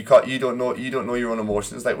you don't know your own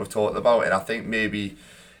emotions like we've talked about. And I think maybe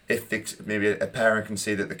maybe a parent can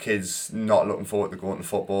see that the kid's not looking forward to going to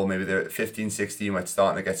football, maybe they're 15, 16 when it's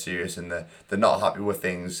starting to get serious and they're not happy with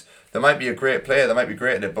things. They might be a great player, they might be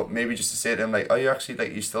great at it, but maybe just to say to them, like, are you actually,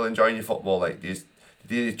 like, you still enjoying your football? Like, do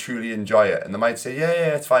you truly enjoy it? And they might say,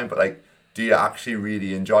 yeah, it's fine, but like, do you actually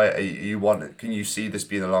really enjoy it? Can you see this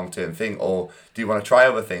being a long-term thing, or do you want to try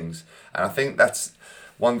other things? And I think that's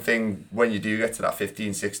one thing when you do get to that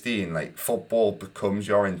 15, 16, like, football becomes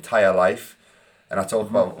your entire life. And I talk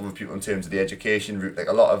about other people in terms of the education route. Like,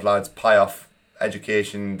 a lot of lads pie off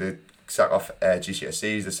education, they sack off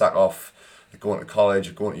GCSEs, they sack off going to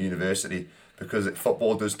college, going to university, because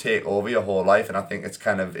football does take over your whole life. And I think it's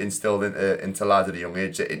kind of instilled into lads at a young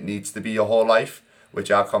age that it needs to be your whole life,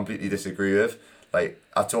 which I completely disagree with. Like,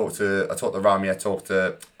 I talked to Rami, I talked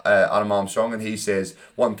to Adam Armstrong, and he says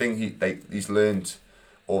one thing he's learned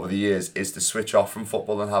over the years is to switch off from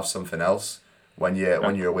football and have something else when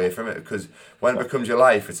you're away from it, because when it becomes your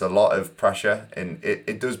life, it's a lot of pressure, and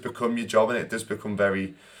it does become your job, and it does become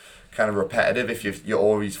very kind of repetitive if you're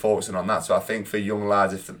always focusing on that. So I think for young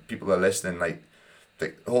lads, if the people are listening, like,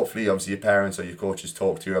 hopefully obviously your parents or your coaches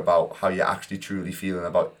talk to you about how you're actually truly feeling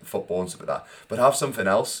about football and stuff like that, but have something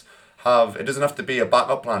else. It doesn't have to be a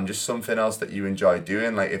backup plan, just something else that you enjoy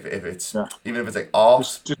doing. Like, if it's even if it's like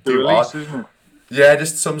art, just do release, isn't it? Yeah,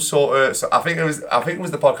 just some sort of. So I think it was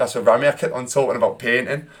the podcast with Rami. I kept on talking about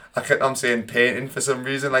painting. I kept on saying painting for some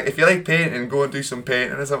reason. Like, if you like painting, go and do some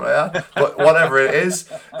painting or something like that. But whatever it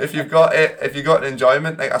is, if you've got an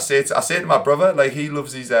enjoyment, like I say to my brother, like, he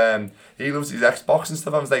loves his Xbox and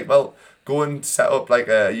stuff. I was like, well, go and set up like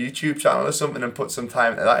a YouTube channel or something and put some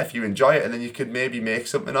time into that if you enjoy it, and then you could maybe make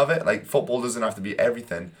something of it. Like, football doesn't have to be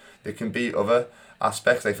everything. There can be other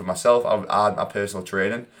aspects. Like, for myself, I had my personal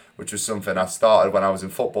training, which was something I started when I was in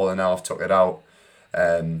football, and now I've took it out,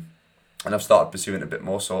 and I've started pursuing it a bit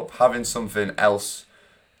more. So having something else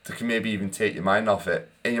that can maybe even take your mind off it,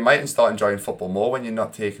 and you might start enjoying football more when you're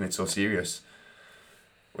not taking it so serious,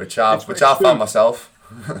 which I've found myself.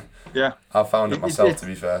 Yeah, I've found it myself, to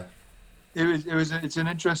be fair. It's an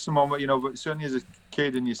interesting one, but but certainly as a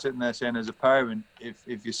kid, and you're sitting there saying, as a parent,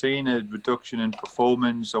 if you're seeing a reduction in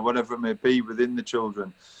performance or whatever it may be within the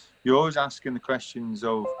children, you're always asking the questions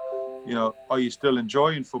of, are you still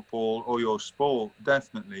enjoying football or your sport?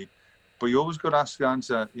 Definitely. But you always got to ask the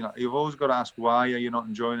answer, you've always got to ask, why are you not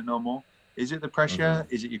enjoying it no more? Is it the pressure?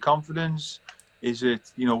 Is it your confidence? Is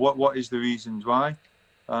it, what is the reasons why?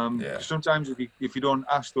 Sometimes if you don't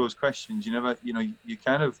ask those questions, you never, you're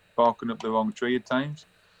kind of barking up the wrong tree at times.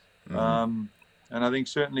 And I think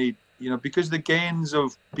certainly, because the gains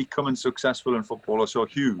of becoming successful in football are so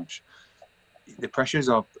huge, the pressures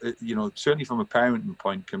are, certainly from a parenting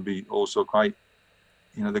point, can be also quite,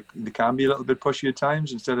 they can be a little bit pushy at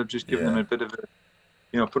times, instead of just giving them a bit of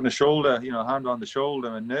a, putting a shoulder, hand on the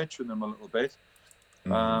shoulder and nurturing them a little bit,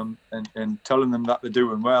 and telling them that they're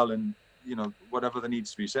doing well, and, whatever that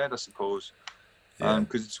needs to be said, I suppose.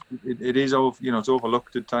 Because it is, it's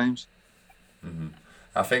overlooked at times.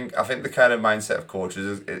 I think the kind of mindset of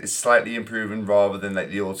coaches is slightly improving, rather than like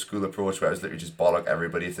the old school approach where it's literally just bollock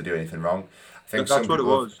everybody if they do anything wrong. I think that's what it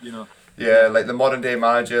was, Yeah, like the modern day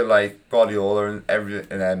manager like Guardiola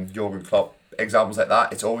and Jurgen Klopp, examples like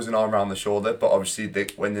that, it's always an arm around the shoulder. But obviously,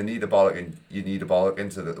 when you need a bollock, you need a bollock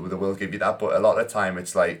into they will give you that. But a lot of the time,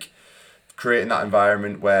 it's like creating that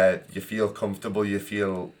environment where you feel comfortable, you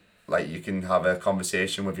feel like you can have a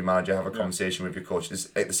conversation with your manager, have a conversation with your coach.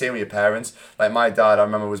 It's like the same with your parents. Like my dad, I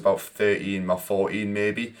remember was about 13 or 14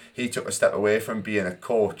 maybe. He took a step away from being a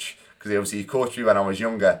coach because obviously he coached me when I was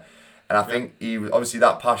younger. And I think he was obviously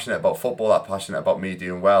that passionate about football, that passionate about me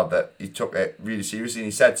doing well, that he took it really seriously. And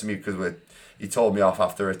he said to me, because he told me off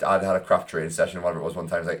after I'd had a craft training session or whatever it was one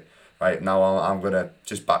time, he's like, right, now I'm going to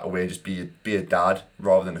just back away and just be a dad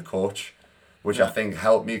rather than a coach, which I think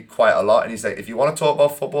helped me quite a lot. And he's like, if you want to talk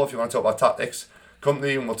about football, if you want to talk about tactics, come to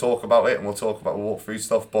me and we'll talk about it and we'll walk through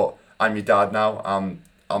stuff. But I'm your dad now.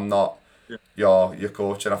 I'm not your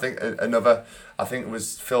coach. And I think I think it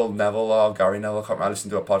was Phil Neville or Gary Neville, I can't remember, I listened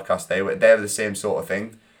to a podcast, they have the same sort of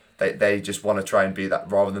thing. They just want to try and be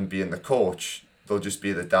that, rather than being the coach, they'll just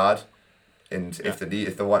be the dad. And if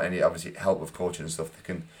they want any obviously help with coaching and stuff, they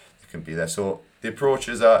can be there. So the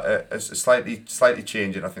approaches are slightly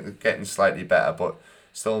changing. I think they're getting slightly better, but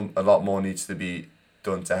still a lot more needs to be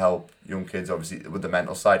done to help young kids, obviously, with the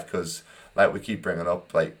mental side, because like we keep bringing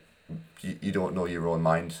up, like you don't know your own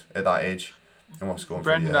mind at that age and what's going on.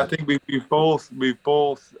 Brendan, I think we've both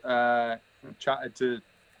chatted to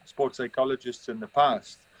sports psychologists in the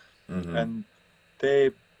past, and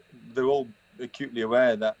they're all acutely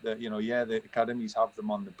aware that the academies have them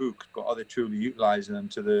on the books, but are they truly utilising them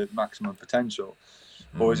to the maximum potential,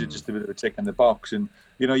 or is it just a bit of a tick in the box? And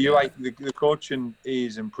you're right, the coaching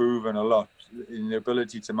is improving a lot, and the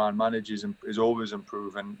ability to manage is always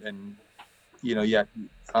improving. And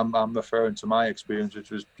I'm referring to my experience,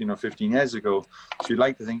 which was 15 years ago. So you'd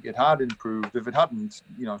like to think it had improved. If it hadn't,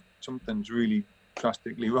 something's really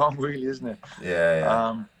drastically wrong, really, isn't it?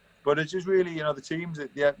 Yeah. But it's just really, the teams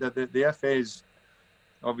that the FA's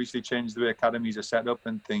obviously changed the way academies are set up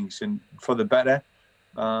and things, and for the better.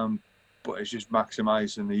 But it's just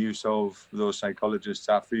maximising the use of those psychologists,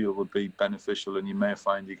 I feel, would be beneficial, and you may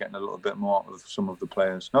find you're getting a little bit more out of some of the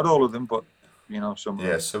players. Not all of them, but some of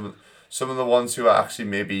them. Some of the ones who are actually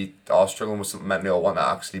maybe are struggling with something mentally or want to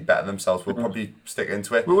actually better themselves will probably stick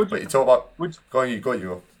into it. But you talk about... Go on, you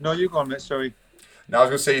go. No, you go on, mate, sorry. Now, I was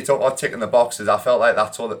going to say, you talk about ticking the boxes. I felt like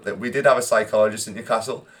that's all that we did have a psychologist in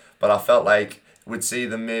Newcastle, but I felt like we'd see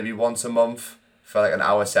them maybe once a month for like an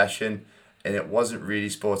hour session, and it wasn't really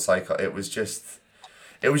sports psycho. It was just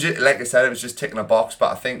like I said, it was just ticking a box.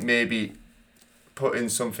 But I think maybe putting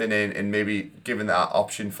something in and maybe giving that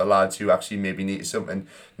option for lads who actually maybe need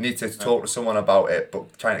to talk to someone about it,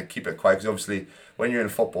 but trying to keep it quiet, because obviously when you're in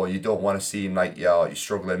football you don't want to seem like you're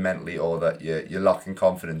struggling mentally or that you're lacking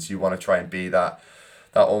confidence. You want to try and be that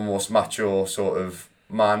almost macho sort of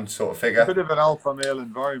man sort of figure. A bit of an alpha male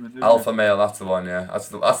environment, isn't alpha male, that's the one, yeah.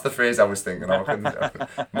 That's the phrase I was thinking of.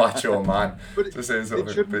 Macho man. But it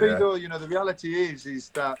shouldn't be though. The reality is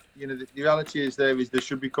that the reality is there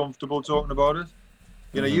should be comfortable talking about it.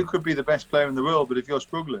 You could be the best player in the world, but if you're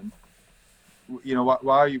struggling,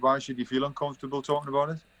 why should you feel uncomfortable talking about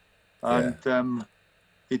it? And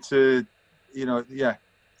it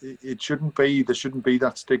shouldn't be. There shouldn't be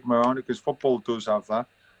that stigma around it, because football does have that.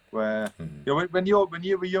 Where when you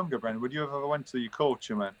were younger, Brendan, would you have ever went to your coach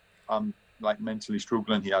and went, "I'm like mentally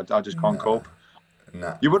struggling here. I just can't cope"?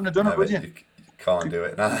 Nah, you wouldn't have done it, would you? You can't do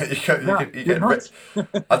it. Nah, you get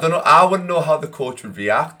I don't know. I wouldn't know how the coach would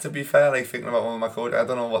react. To be fair, like thinking about one of my coaches, I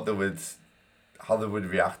don't know how they would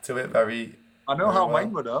react to it. I know how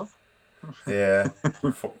mine would have. Yeah.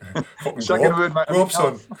 Fucking second word, mate. Grow up,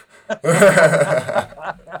 son.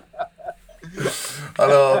 I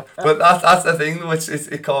know, but that's the thing, which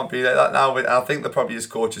it can't be like that now. I think there probably is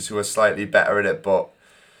coaches who are slightly better at it, but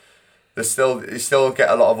you still get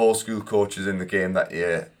a lot of old school coaches in the game that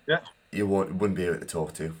you wouldn't be able to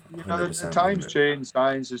talk to. The times change,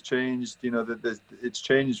 science has changed. It's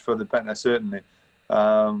changed for the better, certainly.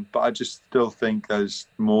 But I just still think there's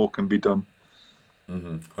more can be done.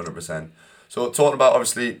 100%. So talking about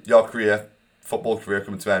obviously your football career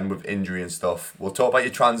coming to an end with injury and stuff, we'll talk about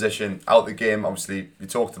your transition out the game. Obviously you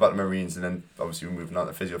talked about the Marines, and then obviously we're moving on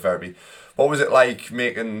to physiotherapy. What was it like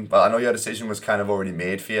making, well, I know your decision was kind of already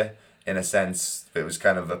made for you in a sense. It was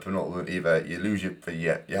kind of a penultimate, either you lose you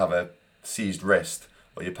have a seized wrist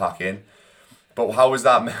or you pack in. But how was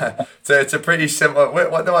that? It's a pretty simple.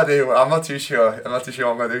 What do I do? I'm not too sure what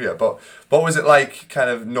I'm going to do here. But what was it like, kind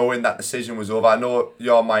of knowing that decision was over? I know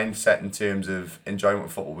your mindset in terms of enjoyment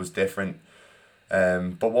of football was different.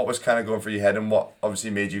 But what was kind of going through your head, and what obviously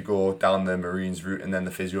made you go down the Marines route and then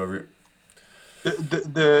the physio route?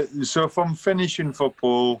 So from finishing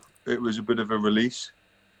football, it was a bit of a release.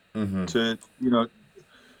 To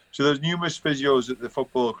So there's numerous physios at the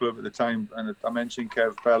football club at the time, and I mentioned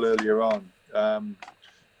Kev Bell earlier on.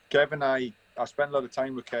 Kev and I spent a lot of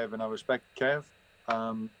time with Kev, and I respect Kev.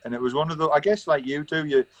 And it was one of the, I guess, like you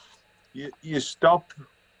do, you stop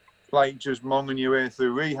like just monging your way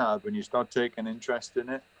through rehab, and you start taking interest in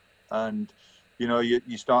it, and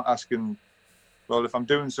you start asking, well, if I'm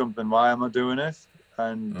doing something, why am I doing it?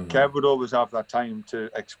 And Kev would always have that time to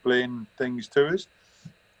explain things to us,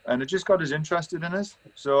 and it just got us interested in it.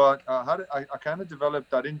 So I kind of developed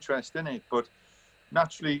that interest in it. But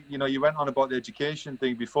naturally, you went on about the education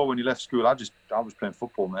thing before. When you left school, I was playing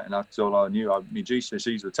football, mate, and that's all I knew. My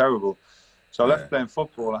GCSEs were terrible, so I left playing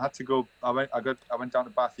football. I had to go. I went down to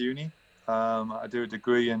Bath Uni. I do a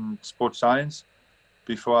degree in sports science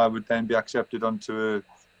before I would then be accepted onto a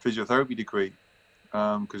physiotherapy degree,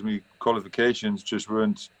 because my qualifications just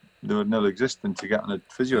weren't nil-existent to get on a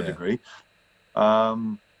physio degree.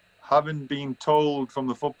 Having been told from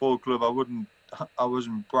the football club I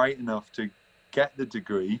wasn't bright enough to get the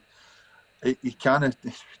degree, it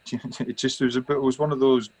was one of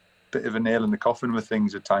those bit of a nail in the coffin with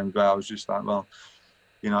things at times, where I was just like, well,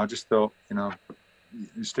 I just thought,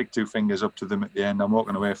 stick two fingers up to them at the end. I'm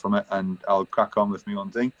walking away from it, and I'll crack on with my own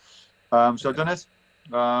thing. So I've done it.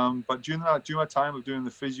 But during my time of doing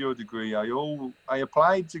the physio degree, I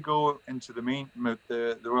applied to go into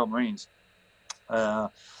the Royal Marines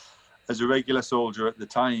as a regular soldier at the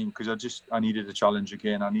time, because I needed a challenge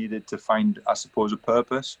again. I needed to find, I suppose, a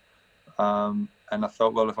purpose. And I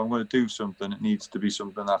thought, well, if I'm going to do something, it needs to be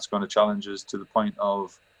something that's going to challenge us to the point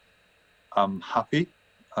of I'm happy.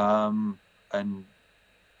 And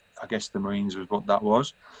I guess the Marines was what that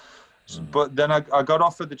was. But then I got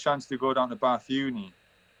offered the chance to go down to Bath Uni.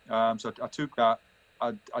 So I took that.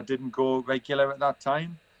 I didn't go regular at that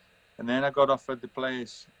time. And then I got offered the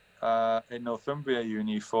place in Northumbria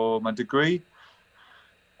Uni for my degree.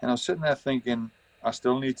 And I was sitting there thinking, I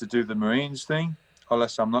still need to do the Marines thing, or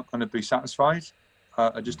else I'm not going to be satisfied.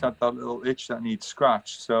 I just had that little itch that needs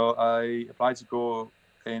scratched. So I applied to go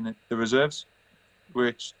in the reserves,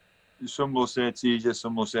 which some will say it's easier,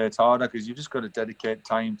 some will say it's harder, because you've just got to dedicate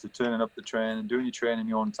time to turning up the train and doing your training in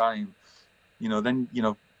your own time. Then,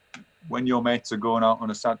 when your mates are going out on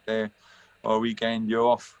a Saturday or weekend, you're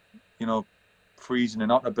off, freezing in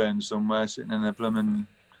Otterburn somewhere, sitting in a blooming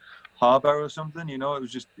harbour or something. It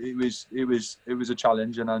was a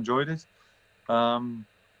challenge, and I enjoyed it.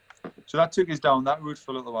 So that took us down that route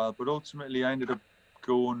for a little while, but ultimately I ended up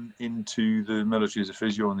going into the military as a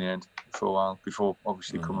physio in the end for a while, before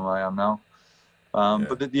obviously coming where I am now.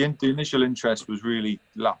 But the initial interest was really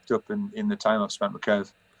lapped up in the time I've spent with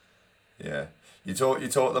Kev. Yeah, you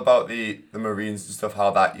talked about the Marines and stuff, how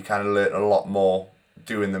that you kind of learned a lot more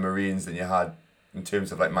doing the Marines than you had in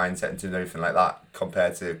terms of like mindset and doing everything like that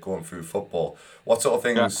compared to going through football. What sort of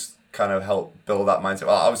things kind of help build that mindset?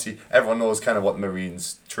 Well, obviously everyone knows kind of what the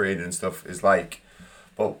Marines training and stuff is like,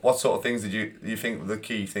 but what sort of things do you think were the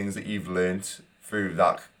key things that you've learned through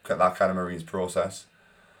that kind of Marines process?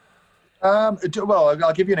 Well,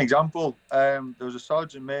 I'll give you an example. There was a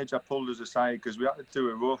sergeant major pulled us aside because we had to do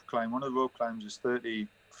a rope climb. One of the rope climbs is 30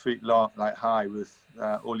 feet long, like high, with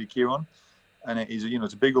only gear on, and it is,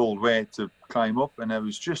 it's a big old way to climb up. And there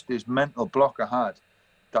was just this mental block I had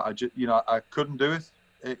that I couldn't do it.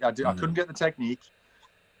 I couldn't get the technique,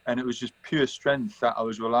 and it was just pure strength that I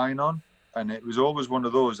was relying on. And it was always one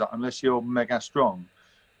of those that unless you're mega strong,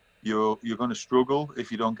 you're going to struggle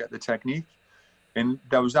if you don't get the technique. And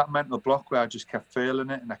there was that mental block where I just kept failing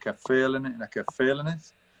it, and I kept failing it, and I kept failing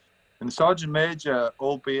it. And the sergeant major,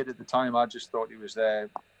 albeit at the time, I just thought he was there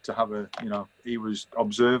to have he was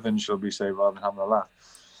observing, shall we say, rather than having a laugh.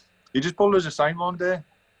 He just pulled us aside one day,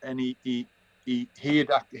 and he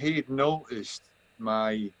had noticed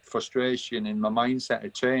my frustration, and my mindset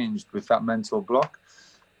had changed with that mental block.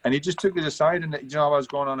 And he just took us aside, and I was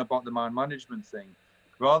going on about the man management thing.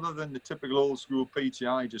 Rather than the typical old school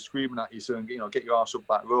PTI just screaming at you saying, get your ass up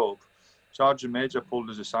that rope, Sergeant Major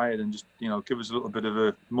pulled us aside and just, give us a little bit of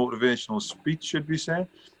a motivational speech, should we say.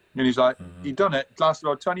 And he's like, he'd done it. It lasted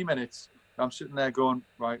about 20 minutes. I'm sitting there going,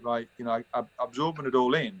 right, I'm absorbing it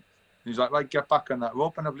all in. And he's like, right, get back on that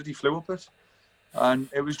rope. And I bloody flew up it. And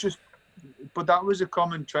it was just, but that was a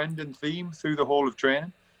common trend and theme through the whole of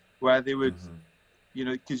training, where they would,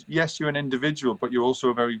 because yes, you're an individual, but you're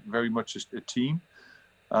also very, very much a team.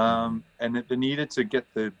 And they needed to get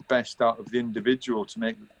the best out of the individual to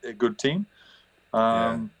make a good team.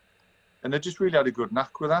 And they just really had a good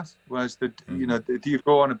knack with that. Whereas, you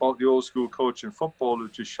go on about the old school coach in football who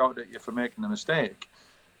just shouted at you for making a mistake.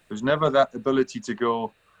 There's never that ability to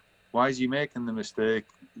go, why is he making the mistake?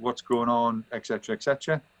 What's going on, etc.,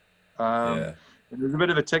 etc. And there's a bit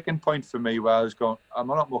of a ticking point for me where I was going, I'm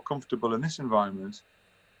a lot more comfortable in this environment.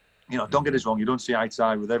 Don't get us wrong, you don't see eye to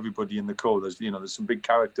eye with everybody in the core. There's some big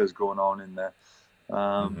characters going on in there.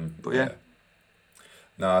 But yeah.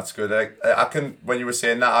 No, that's good. I can. When you were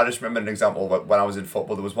saying that, I just remember an example of when I was in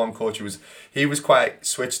football. There was one coach he was quite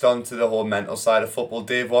switched on to the whole mental side of football.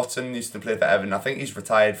 Dave Watson used to play for Everton. I think he's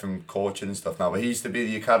retired from coaching and stuff now, but he used to be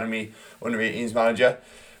the academy under-18s manager.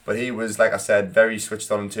 But he was, like I said, very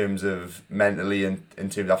switched on in terms of mentally and in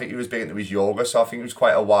terms. I think he was big into his yoga, so I think he was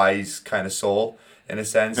quite a wise kind of soul in a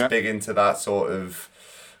sense, big into that sort of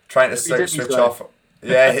trying to switch off.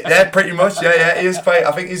 Yeah, pretty much. Yeah, he is quite.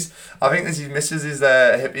 I think his missus is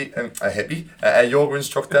a yoga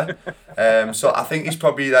instructor. So I think he's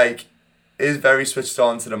probably is very switched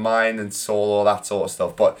on to the mind and soul, all that sort of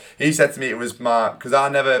stuff. But he said to me it was my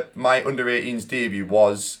under-18s debut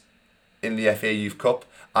was in the FA Youth Cup.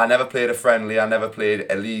 I never played a friendly. I never played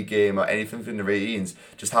a league game or anything for the 18s.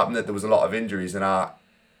 Just happened that there was a lot of injuries, and I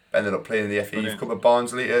ended up playing in the FA Youth Cup at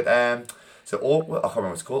Barnsley at so Oakwell. I can't remember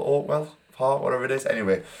what it's called. Oakwell Park, whatever it is.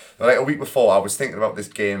 Anyway, like a week before, I was thinking about this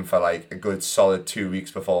game for like a good solid 2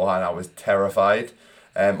 weeks beforehand. I was terrified.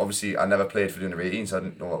 Obviously, I never played for the under-18, so I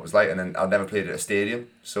didn't know what it was like, and then I never played at a stadium,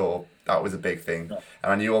 so that was a big thing. Yeah.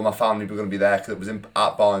 And I knew all my family were going to be there because it was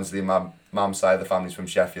at Barnsley. My mum's side of the family's from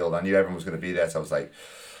Sheffield. I knew everyone was going to be there, so I was like,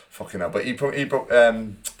 fucking hell. But he pulled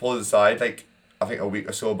us aside like I think a week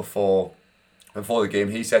or so before the game.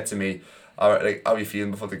 He said to me, "Alright, how are you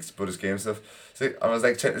feeling before the Buddhist game and stuff?" So I was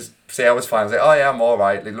like, say I was fine. I was like, "Oh yeah, I'm all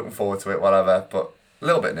right. Like, looking forward to it, whatever." But a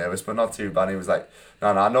little bit nervous, but not too bad. And he was like, "No,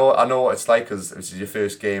 I know what it's like because this is your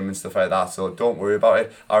first game and stuff like that. So don't worry about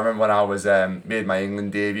it." I remember when I was made my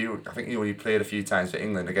England debut. I think he only played a few times for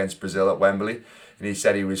England against Brazil at Wembley. And he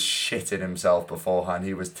said he was shitting himself beforehand.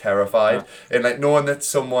 He was terrified. Yeah. And like knowing that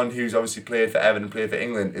someone who's obviously played for Everton and played for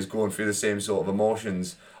England is going through the same sort of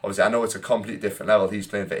emotions. Obviously, I know it's a completely different level. He's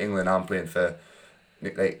playing for England. I'm playing for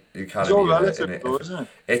the academy. It's all relative, though, isn't it?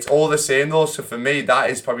 It's all the same though. So for me,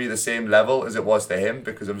 that is probably the same level as it was to him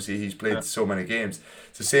because obviously he's played so many games.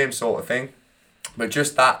 It's the same sort of thing. But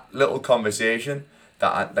just that little conversation,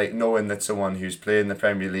 that like knowing that someone who's played in the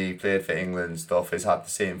Premier League, played for England and stuff, has had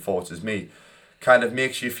the same thoughts as me, kind of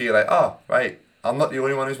makes you feel like, oh, right, I'm not the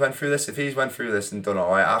only one who's went through this. If he's went through this and done all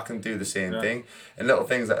right, I can do the same thing. And little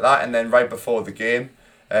things like that. And then right before the game,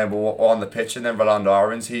 we're on the pitch, and then Rolando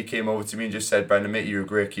Aarons, he came over to me and just said, "Brendan, mate, you're a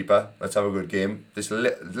great keeper. Let's have a good game." Just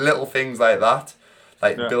little things like that,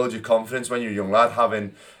 build your confidence when you're a young lad.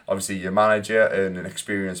 Having, obviously, your manager and an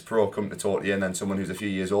experienced pro come to talk to you, and then someone who's a few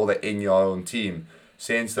years older in your own team,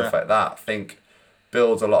 saying stuff like that, I think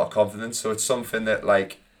builds a lot of confidence. So it's something that,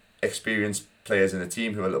 experienced players in the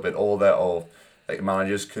team who are a little bit older or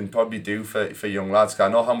managers can probably do for young lads. Cause I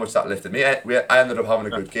know how much that lifted me. I ended up having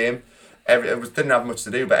a good game. Didn't have much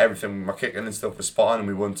to do, but everything, my kicking and stuff was spot on, and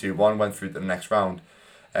we won 2-1, went through to the next round.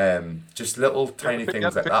 Just little tiny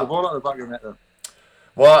things like that. The ball out of the back of your net, though.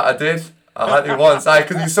 Well, I did. I had to once.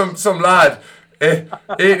 Because he's some lad. I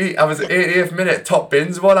was 80th minute, top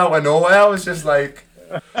bins one out of nowhere. I was just like,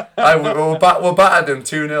 we're battered him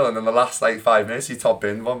 2-0, and in the last 5 minutes he top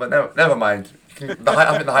binned one. But never mind. I think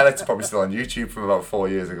the highlights are probably still on YouTube from about 4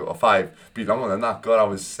 years ago or 5. Be longer than that. God, I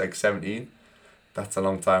was 17. That's a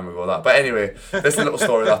long time ago, that. But anyway, this little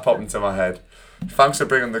story that popped into my head. Thanks for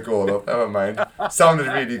bringing the goal up. Never mind. Sounded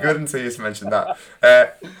really good until you just mentioned that.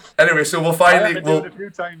 Anyway, so we'll finally. I've done it a few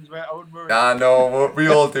times, mate. I wouldn't worry. I know. We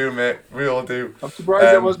all do, mate. We all do. I'm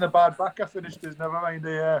surprised it wasn't a bad back I finished this. Never mind.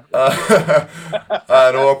 I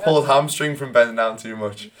know. I pulled hamstring from bending down too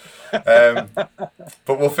much. But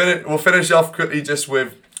we'll finish off quickly just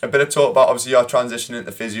with a bit of talk about obviously your transition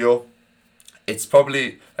into physio. It's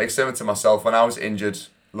probably similar to myself. When I was injured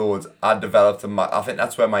loads, I developed I think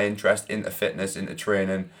that's where my interest into fitness, into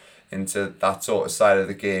training, into that sort of side of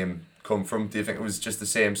the game come from. Do you think it was just the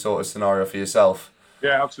same sort of scenario for yourself?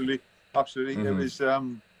 Yeah, absolutely. Mm-hmm. It was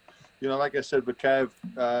like I said with Kev,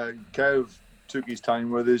 Kev took his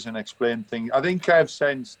time with us and explained things. I think Kev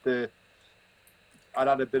sensed I'd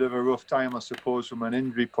had a bit of a rough time, I suppose, from an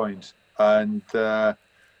injury point, and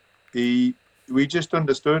we just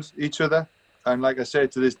understood each other. And like I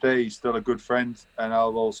said, to this day, he's still a good friend, and I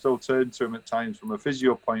will still turn to him at times from a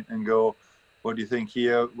physio point and go, "What do you think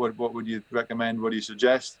here? What would you recommend? What do you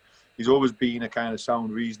suggest?" He's always been a kind of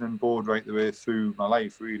sound reasoning board right the way through my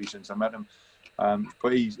life, really, since I met him.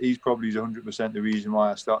 But he's probably 100% the reason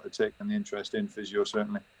why I started taking the interest in physio,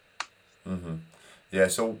 certainly. Mm-hmm. Yeah.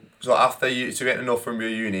 So after getting enough from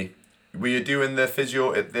your uni, were you doing the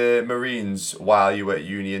physio at the Marines while you were at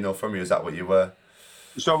uni? Enough from you? Is that what you were?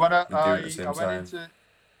 So when I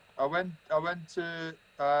went to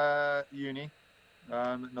uni,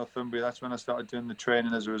 at Northumbria. That's when I started doing the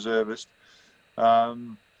training as a reservist.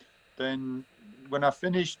 Then when I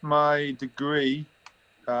finished my degree,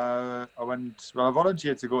 I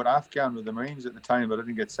volunteered to go to Afghan with the Marines at the time, but I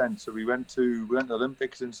didn't get sent. So we went to the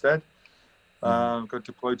Olympics instead. Got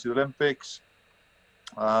deployed to the Olympics.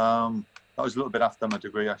 That was a little bit after my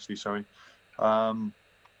degree, actually. Sorry.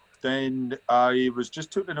 Then I was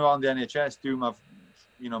just tooting around the NHS doing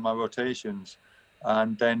my rotations,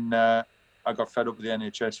 and then I got fed up with the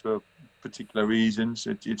NHS for particular reasons.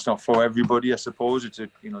 It's not for everybody, I suppose. It's a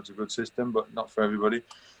good system, but not for everybody.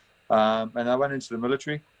 And I went into the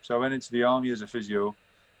military. So I went into the army as a physio.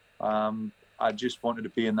 I just wanted to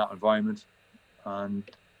be in that environment, and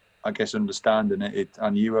I guess understanding it,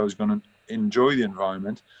 I knew I was going to enjoy the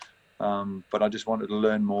environment, but I just wanted to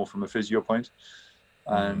learn more from a physio point.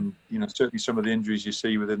 And certainly some of the injuries you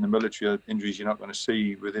see within the military are injuries you're not going to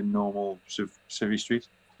see within normal civvy street.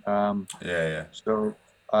 So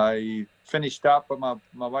I finished that, but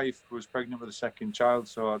my wife was pregnant with a second child,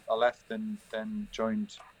 so I left and then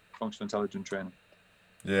joined functional intelligence training.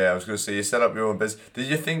 Yeah, I was going to say, you set up your own business. Did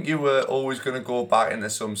you think you were always going to go back into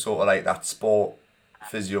some sort of like that sport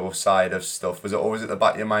physio side of stuff? Was it always at the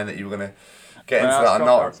back of your mind that you were going to get into that or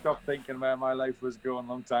not? I stopped thinking where my life was going a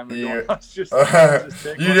long time ago. It just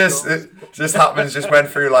happens, just went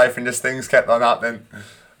through life and just things kept on happening.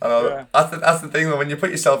 That's the thing, though, when you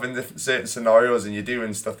put yourself into certain scenarios and you're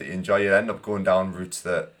doing stuff that you enjoy, you end up going down routes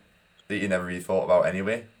that you never really thought about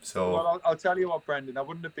anyway. So well, I'll tell you what, Brendan, I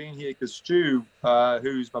wouldn't have been here because Stu,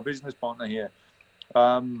 who's my business partner here,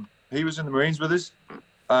 he was in the Marines with us,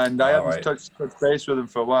 and I hadn't touched base with him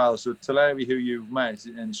for a while. So Tulare, who you met,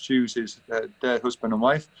 and Stu's their husband and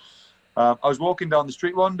wife. I was walking down the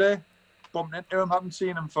street one day, bumped into him. Haven't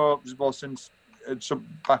seen him since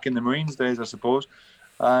back in the Marines days, I suppose.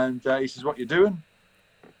 And he says, "What you doing?"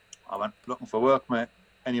 I went, "Looking for work, mate."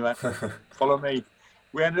 Anyway, follow me.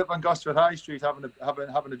 We ended up on Gosford High Street having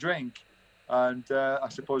a drink, and I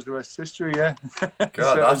suppose the rest is history. Yeah.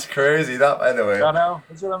 God, that's crazy. That, by the way. I know.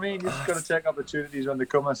 That's what I mean. You just got to take opportunities when they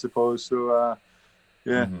come, I suppose. So,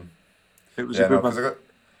 it was a good one.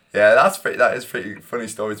 That is pretty funny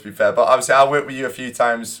story, to be fair. But obviously, I worked with you a few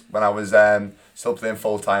times when I was still playing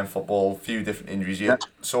full-time football. A few different injuries. You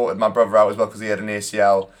sorted my brother out as well because he had an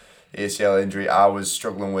ACL injury. I was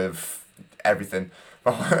struggling with everything.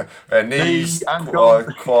 Knees,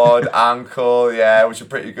 quad, ankle, which are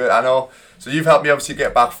pretty good. I know. So you've helped me obviously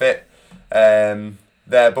get back fit there.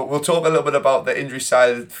 But we'll talk a little bit about the injury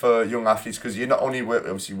side for young athletes, because you not only work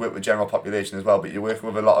with general population as well, but you're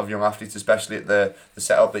working with a lot of young athletes, especially at the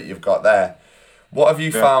setup that you've got there. What have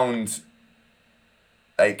you found,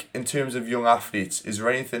 like, in terms of young athletes? Is there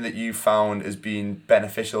anything that you found as being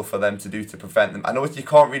beneficial for them to do to prevent them? I know you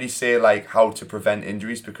can't really say like how to prevent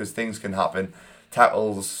injuries because things can happen.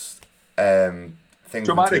 Tackles, things,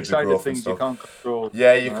 traumatic side of things you can't control.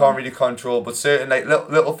 Yeah, you can't really control, but certain like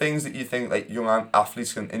little things that you think like young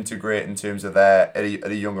athletes can integrate in terms of their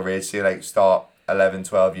at a younger age, say like start 11,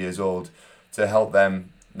 12 years old, to help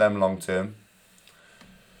them long term.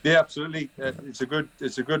 Yeah, absolutely. It's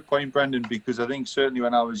a good point, Brendan, because I think certainly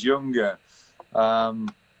when I was younger,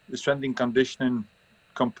 the strength and conditioning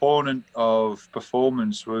component of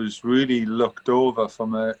performance was really looked over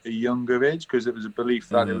from a younger age, because it was a belief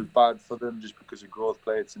that it was bad for them just because of growth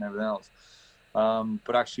plates and everything else.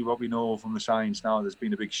 But actually what we know from the science now, there's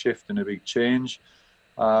been a big shift and a big change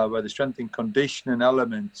where the strength and conditioning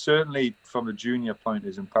element, certainly from a junior point,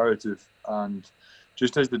 is imperative. And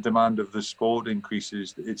just as the demand of the sport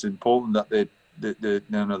increases, it's important that the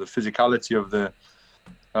physicality of the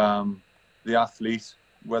athlete,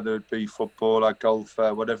 whether it be football or golf,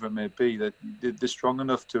 whatever it may be, that they're strong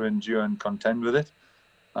enough to endure and contend with it.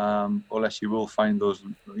 Unless you will find those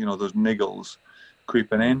niggles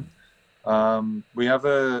creeping in. We have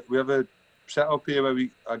a setup here where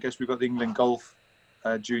I guess we've got the England golf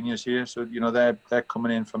juniors here, so they're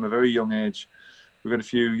coming in from a very young age. We've got a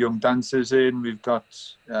few young dancers in. We've got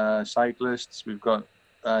cyclists. We've got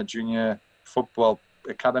junior football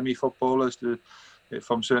academy footballers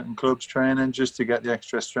from certain clubs training just to get the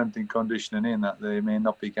extra strength and conditioning in that they may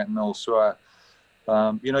not be getting elsewhere.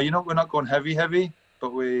 We're not going heavy,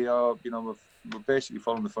 but we are. We're basically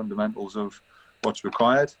following the fundamentals of what's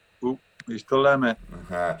required. Oh, you're still there, mate?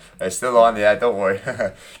 It's still on, yeah. Don't worry.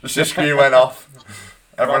 Just the screen went off.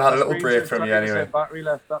 Everyone had a little break from you anyway. Battery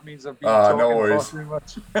left. That means I've been talking far too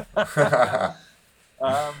much.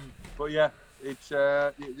 But yeah, it's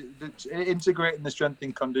integrating the strength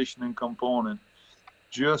and conditioning component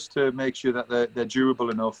just to make sure that they're durable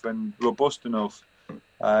enough and robust enough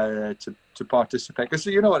to participate. Because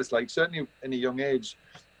you know what it's like. Certainly in a young age,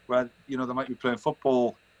 where they might be playing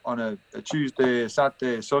football on a Tuesday,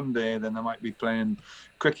 Saturday, Sunday, then they might be playing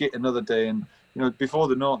cricket another day, and before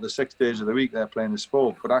they know it, the 6 days of the week they're playing the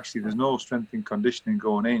sport, but actually there's no strength and conditioning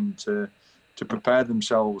going in to prepare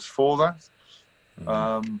themselves for that.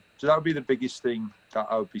 So that would be the biggest thing that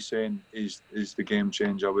I would be saying is the game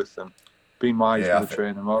changer with them. Being wise with the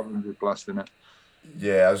training rather than just blasting it.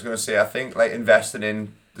 Yeah, I was going to say, I think like investing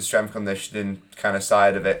in the strength conditioning kind of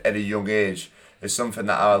side of it at a young age is something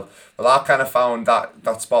that I kind of found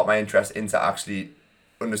that sparked my interest into actually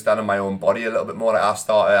understanding my own body a little bit more. Like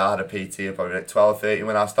I had a PT at probably like 12, 13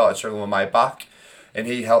 when I started struggling with my back, and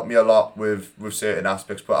he helped me a lot with certain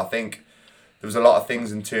aspects, but I think there was a lot of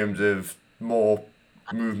things in terms of more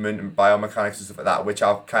movement and biomechanics and stuff like that, which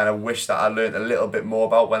I kind of wish that I learned a little bit more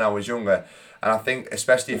about when I was younger. And I think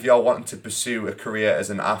especially if you're wanting to pursue a career as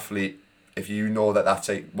an athlete, if you know that that's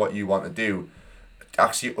what you want to do,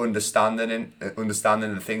 actually understanding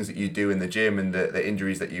the things that you do in the gym and the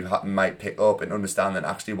injuries that you might pick up, and understanding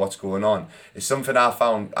actually what's going on is something I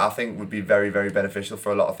think would be very, very beneficial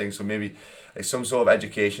for a lot of things. So maybe like some sort of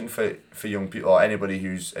education for young people, or anybody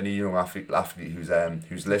any young athlete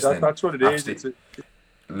who's listening. That's what it is.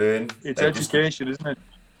 Learn. It's education, isn't it?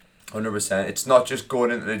 100%. It's not just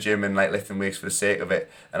going into the gym and like lifting weights for the sake of it.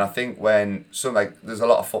 And I think there's a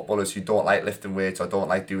lot of footballers who don't like lifting weights or don't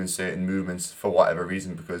like doing certain movements for whatever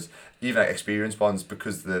reason, because even like experienced ones,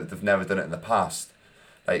 because they've never done it in the past,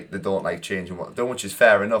 like they don't like changing what they're doing, which is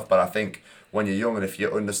fair enough. But I think when you're young and if you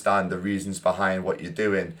understand the reasons behind what you're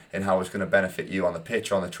doing and how it's going to benefit you on the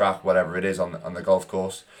pitch or on the track, whatever it is on the golf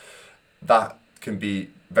course, that can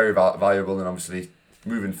be very valuable. And obviously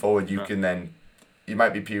moving forward, you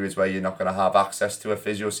might be periods where you're not going to have access to a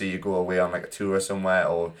physio, so you go away on like a tour somewhere,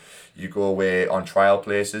 or you go away on trial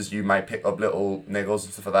places, you might pick up little niggles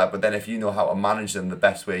and stuff like that. But then if you know how to manage them the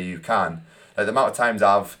best way you can, like the amount of times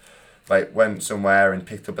I've like went somewhere and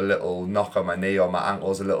picked up a little knock on my knee, or my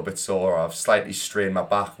ankle's a little bit sore, or I've slightly strained my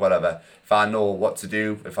back, whatever, if I know what to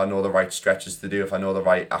do, if I know the right stretches to do, if I know the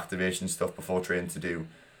right activation stuff before training to do,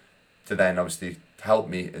 to then obviously help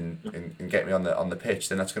me and get me on the pitch,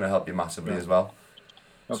 then that's going to help you massively as well.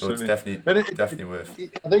 Absolutely. So it's definitely worth.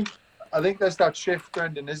 I think there's that shift,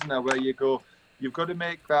 Brendan, isn't there, where you've got to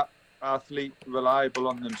make that athlete reliable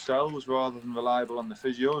on themselves rather than reliable on the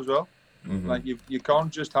physio as well. Mm-hmm. Like you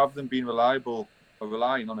can't just have them being reliable or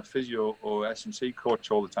relying on a physio or S&C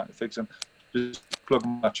coach all the time to fix them. Just plug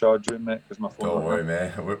my charger in, mate, because my phone. Don't worry,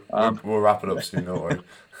 mate. We'll wrap it up soon. Don't worry.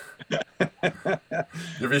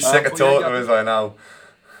 You'll be sick of talking to us right now.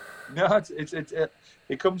 No,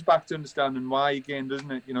 it comes back to understanding why again,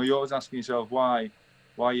 doesn't it? You're always asking yourself why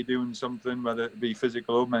you're doing something, whether it be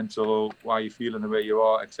physical or mental, or why you're feeling the way you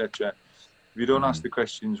are, etc. If you don't ask the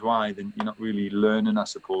questions why, then you're not really learning, I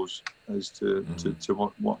suppose, as to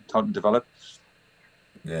what how to develop.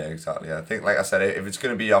 Yeah, exactly. I think, like I said, if it's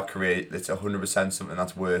going to be your career, it's 100% something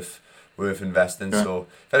that's worth investing. Yeah. So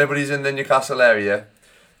if anybody's in the Newcastle area,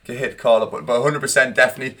 call up. But 100%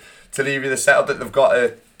 definitely to leave you the setup that they've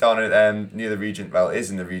got down at near the Regent. Well, it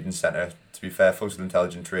is in the Regent Centre. To be fair, Functional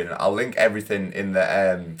Intelligent Training. I'll link everything in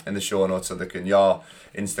the show notes so they can your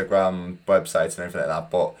Instagram, websites, and everything like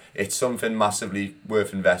that. But it's something massively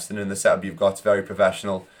worth investing in. The setup you've got is very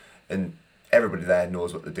professional, and everybody there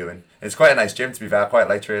knows what they're doing. And it's quite a nice gym, to be fair. I quite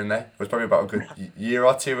like training there. It was probably about a good year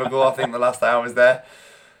or two ago, I think, the last time I was there.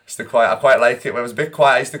 I quite like it. When it was a bit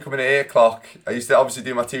quiet, I used to come in at 8 o'clock. I used to obviously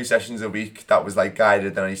do my 2 sessions a week. That was like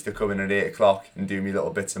guided. Then I used to come in at 8 o'clock and do me little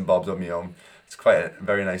bits and bobs on my own. It's quite a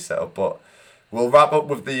very nice setup. But we'll wrap up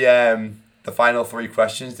with the final 3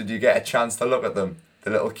 questions. Did you get a chance to look at them? The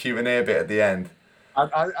little Q&A bit at the end.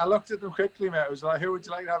 I looked at them quickly, mate. I was like, who would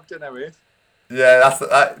you like to have dinner with?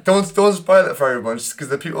 Yeah, don't spoil it for everyone, just because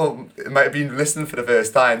the people might have been listening for the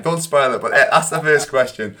first time. Don't spoil it, but that's the first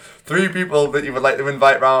question. 3 people that you would like to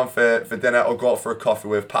invite round for dinner or go out for a coffee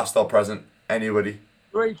with, past or present, anybody?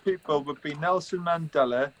 3 people would be Nelson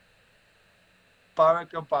Mandela,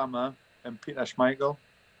 Barack Obama, and Peter Schmeichel.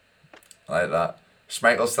 I like that.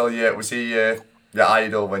 Schmeichel still, was he your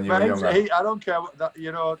idol when you were younger? I don't care.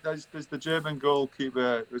 There's the German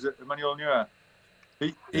goalkeeper. Was it Emmanuel Neuer?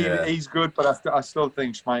 He's good, but I still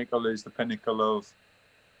think Schmeichel is the pinnacle of.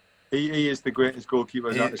 He is the greatest goalkeeper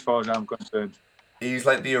as far as I'm concerned. He's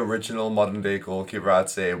like the original modern day goalkeeper, I'd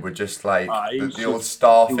say. We're just like the old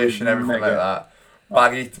starfish and everything like that.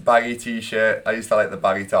 Baggy t-shirt. I used to like the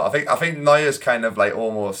baggy top. I think Neuer's kind of like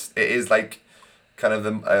almost. It is like kind of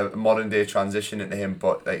the modern day transition into him,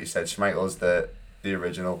 but like you said, Schmeichel's the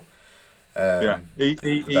original. He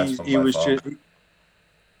was just.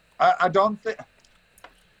 I don't think.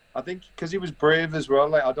 I think because he was brave as well.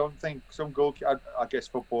 Like I don't think some I guess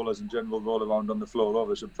footballers in general roll around on the floor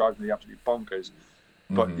over some drives me absolutely bonkers.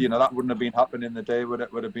 But Mm-hmm. that wouldn't have been happening in the day. Would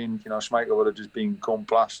it? Would have been Schmeichel would have just been come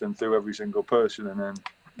blasting through every single person and then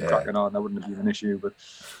cracking on. That wouldn't have been an issue. But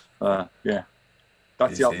yeah,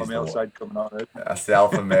 that's the alpha male side coming out. Isn't it? That's the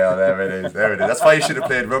alpha male. There it is. There it is. That's why you should have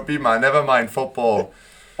played rugby, man. Never mind football.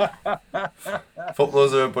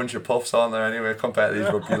 Footballers are a bunch of puffs, aren't there? Anyway, compared to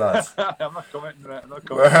these rugby lads. I'm not commenting. I'm not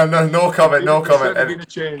commenting. No comment. No comment. There's been a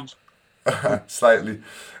change. Slightly.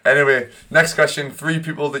 Anyway, next question. 3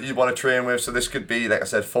 people that you want to train with. So this could be, like I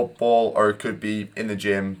said, football, or it could be in the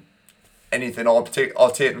gym. Anything, or take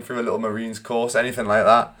them through a little Marines course. Anything like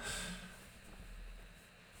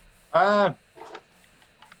that.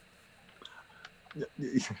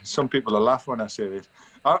 Some people will laugh when I say this.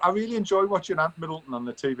 I really enjoy watching Ant Middleton on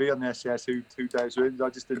the TV on the SCS who days wins. I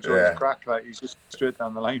just enjoy his crack. Like he's just straight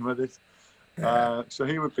down the line with it. So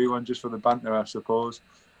he would be one just for the banter, I suppose.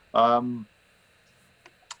 I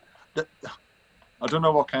don't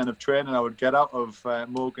know what kind of training I would get out of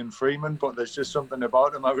Morgan Freeman, but there's just something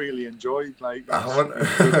about him I really enjoyed. Like I want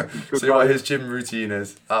see what his gym routine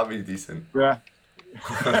is. That'd be decent. Yeah.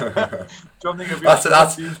 That's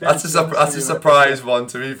a surprise one.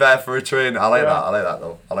 To be fair, for a train, I like that. I like that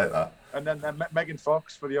though. I like that. And then Megan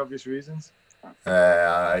Fox for the obvious reasons.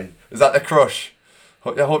 Is that the crush?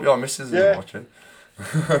 I hope your missus is watching.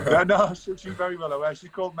 No, she's very well aware. She's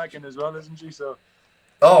called Megan as well, isn't she? So.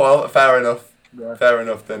 Oh well, fair enough. Yeah. Fair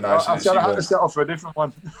enough then. I had to settle for a different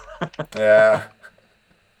one. Yeah.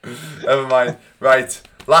 Never mind. Right.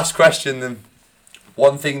 Last question then.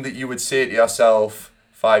 One thing that you would say to yourself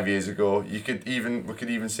 5 years ago. We could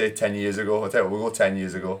even say 10 years ago. I'll tell you what, we'll go 10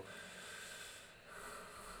 years ago.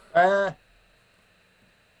 I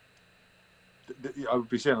would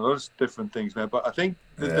be saying a lot of different things there, but I think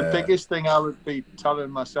the biggest thing I would be telling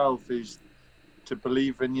myself is to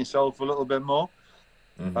believe in yourself a little bit more.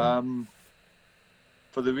 Mm-hmm.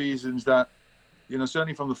 For the reasons that,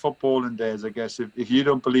 certainly from the footballing days, I guess, if you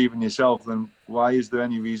don't believe in yourself, then why is there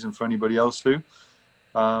any reason for anybody else to?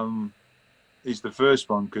 Is the first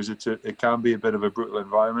one, because it can be a bit of a brutal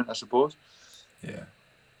environment, I suppose. Yeah.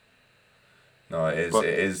 No, it is.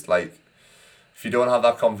 It is like, if you don't have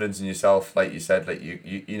that confidence in yourself, like you said, like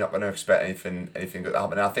you're not going to expect anything good to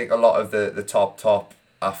happen. And I think a lot of the top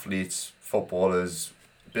athletes, footballers,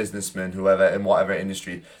 businessmen, whoever in whatever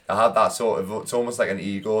industry, they have that sort of, it's almost like an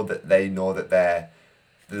ego that they know that they're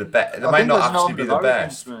the best. They might not actually be the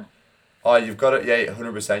best. Oh, you've got it. Yeah,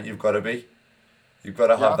 100%. You've got to be. You've got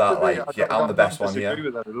to have that. I'm the best one here.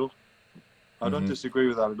 I don't disagree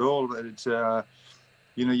with that at all. But it's I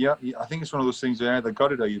think it's one of those things where you either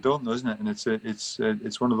got it or you don't, isn't it? And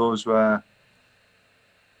it's one of those where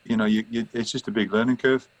it's just a big learning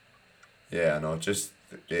curve. Yeah, no, just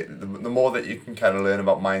the more that you can kind of learn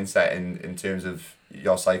about mindset in terms of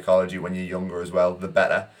your psychology when you're younger as well, the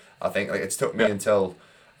better. I think it's took me until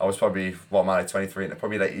I was probably 23, and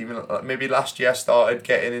probably even maybe last year I started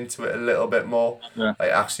getting into it a little bit more,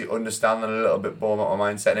 actually understanding a little bit more about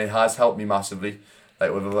my mindset, and it has helped me massively,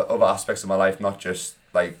 with other aspects of my life, not just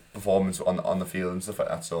performance on the field and stuff like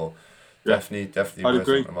that. So definitely I'd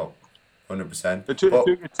agree about 100%.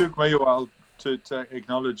 It took me a while to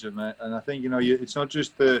acknowledge it, mate. And I think it's not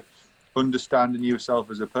just the understanding yourself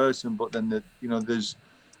as a person, but then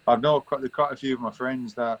I've known quite a few of my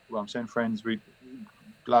friends I'm saying friends,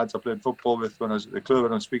 lads I played football with when I was at the club. I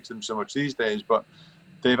don't speak to them so much these days, but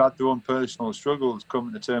they've had their own personal struggles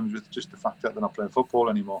coming to terms with just the fact that they're not playing football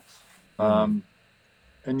anymore.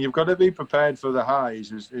 And you've got to be prepared for the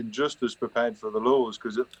highs and just as prepared for the lows,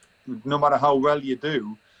 because no matter how well you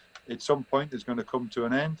do, at some point it's going to come to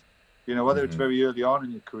an end. Whether it's very early on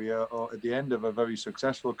in your career or at the end of a very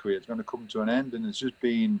successful career, it's going to come to an end, and it's just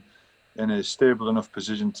being in a stable enough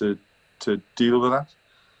position to deal with that.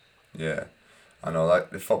 Yeah. I know,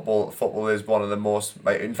 the football is one of the most,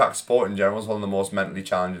 in fact, sport in general is one of the most mentally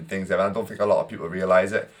challenging things ever. I don't think a lot of people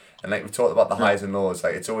realise it. And we talked about the highs and lows.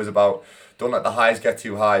 It's always about, don't let the highs get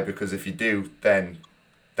too high, because if you do, then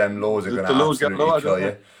them lows are going to absolutely kill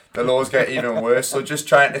you. The lows get even worse. So just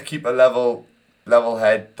trying to keep a level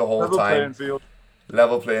head the whole time.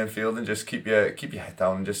 Level playing field, and just keep your head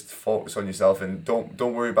down and just focus on yourself, and don't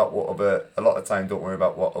worry about what don't worry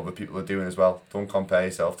about what other people are doing as well. Don't compare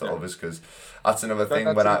yourself to others, because that's another thing.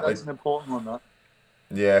 That's an important one, that.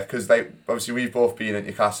 Yeah, because obviously we've both been at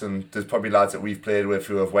Newcastle, and there's probably lads that we've played with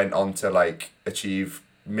who have went on to achieve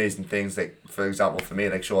amazing things. For example, for me,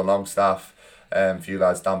 Sean Longstaff, a few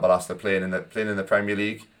lads, Dan Ballasta playing in the Premier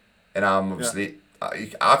League, and I'm obviously.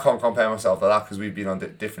 I can't compare myself to that, because we've been on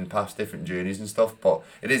different paths, different journeys and stuff. But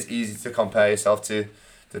it is easy to compare yourself to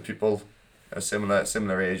to people a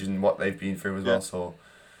similar age and what they've been through as well. So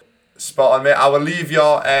spot on, mate. I will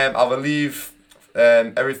leave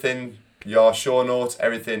everything, your show notes,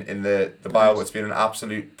 everything in the bio. It's been an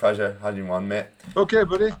absolute pleasure having you on, mate. Okay,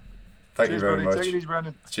 buddy. Thank you very much. Take it easy,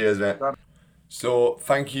 Brendan. Cheers, mate. So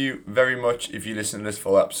thank you very much if you listen to this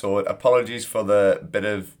full episode. Apologies for the bit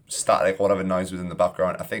of static, whatever noise was in the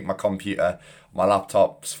background. I think my computer, my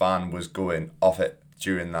laptop's fan was going off it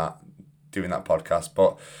doing that podcast,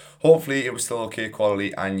 but hopefully it was still okay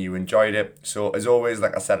quality and you enjoyed it. So as always,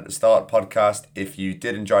 like I said at the start of the podcast, if you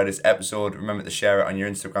did enjoy this episode, remember to share it on your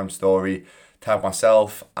Instagram story, tag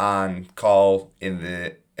myself and Carl in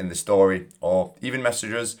the story, or even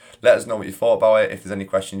message us. Let us know what you thought about it. If there's any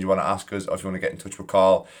questions you want to ask us, or if you want to get in touch with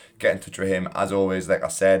Carl, get in touch with him. As always, like I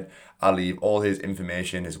said, I'll leave all his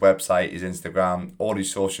information, his website, his Instagram, all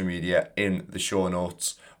his social media in the show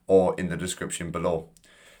notes or in the description below.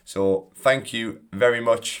 So thank you very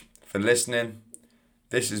much for listening.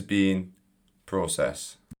 This has been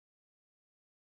Process.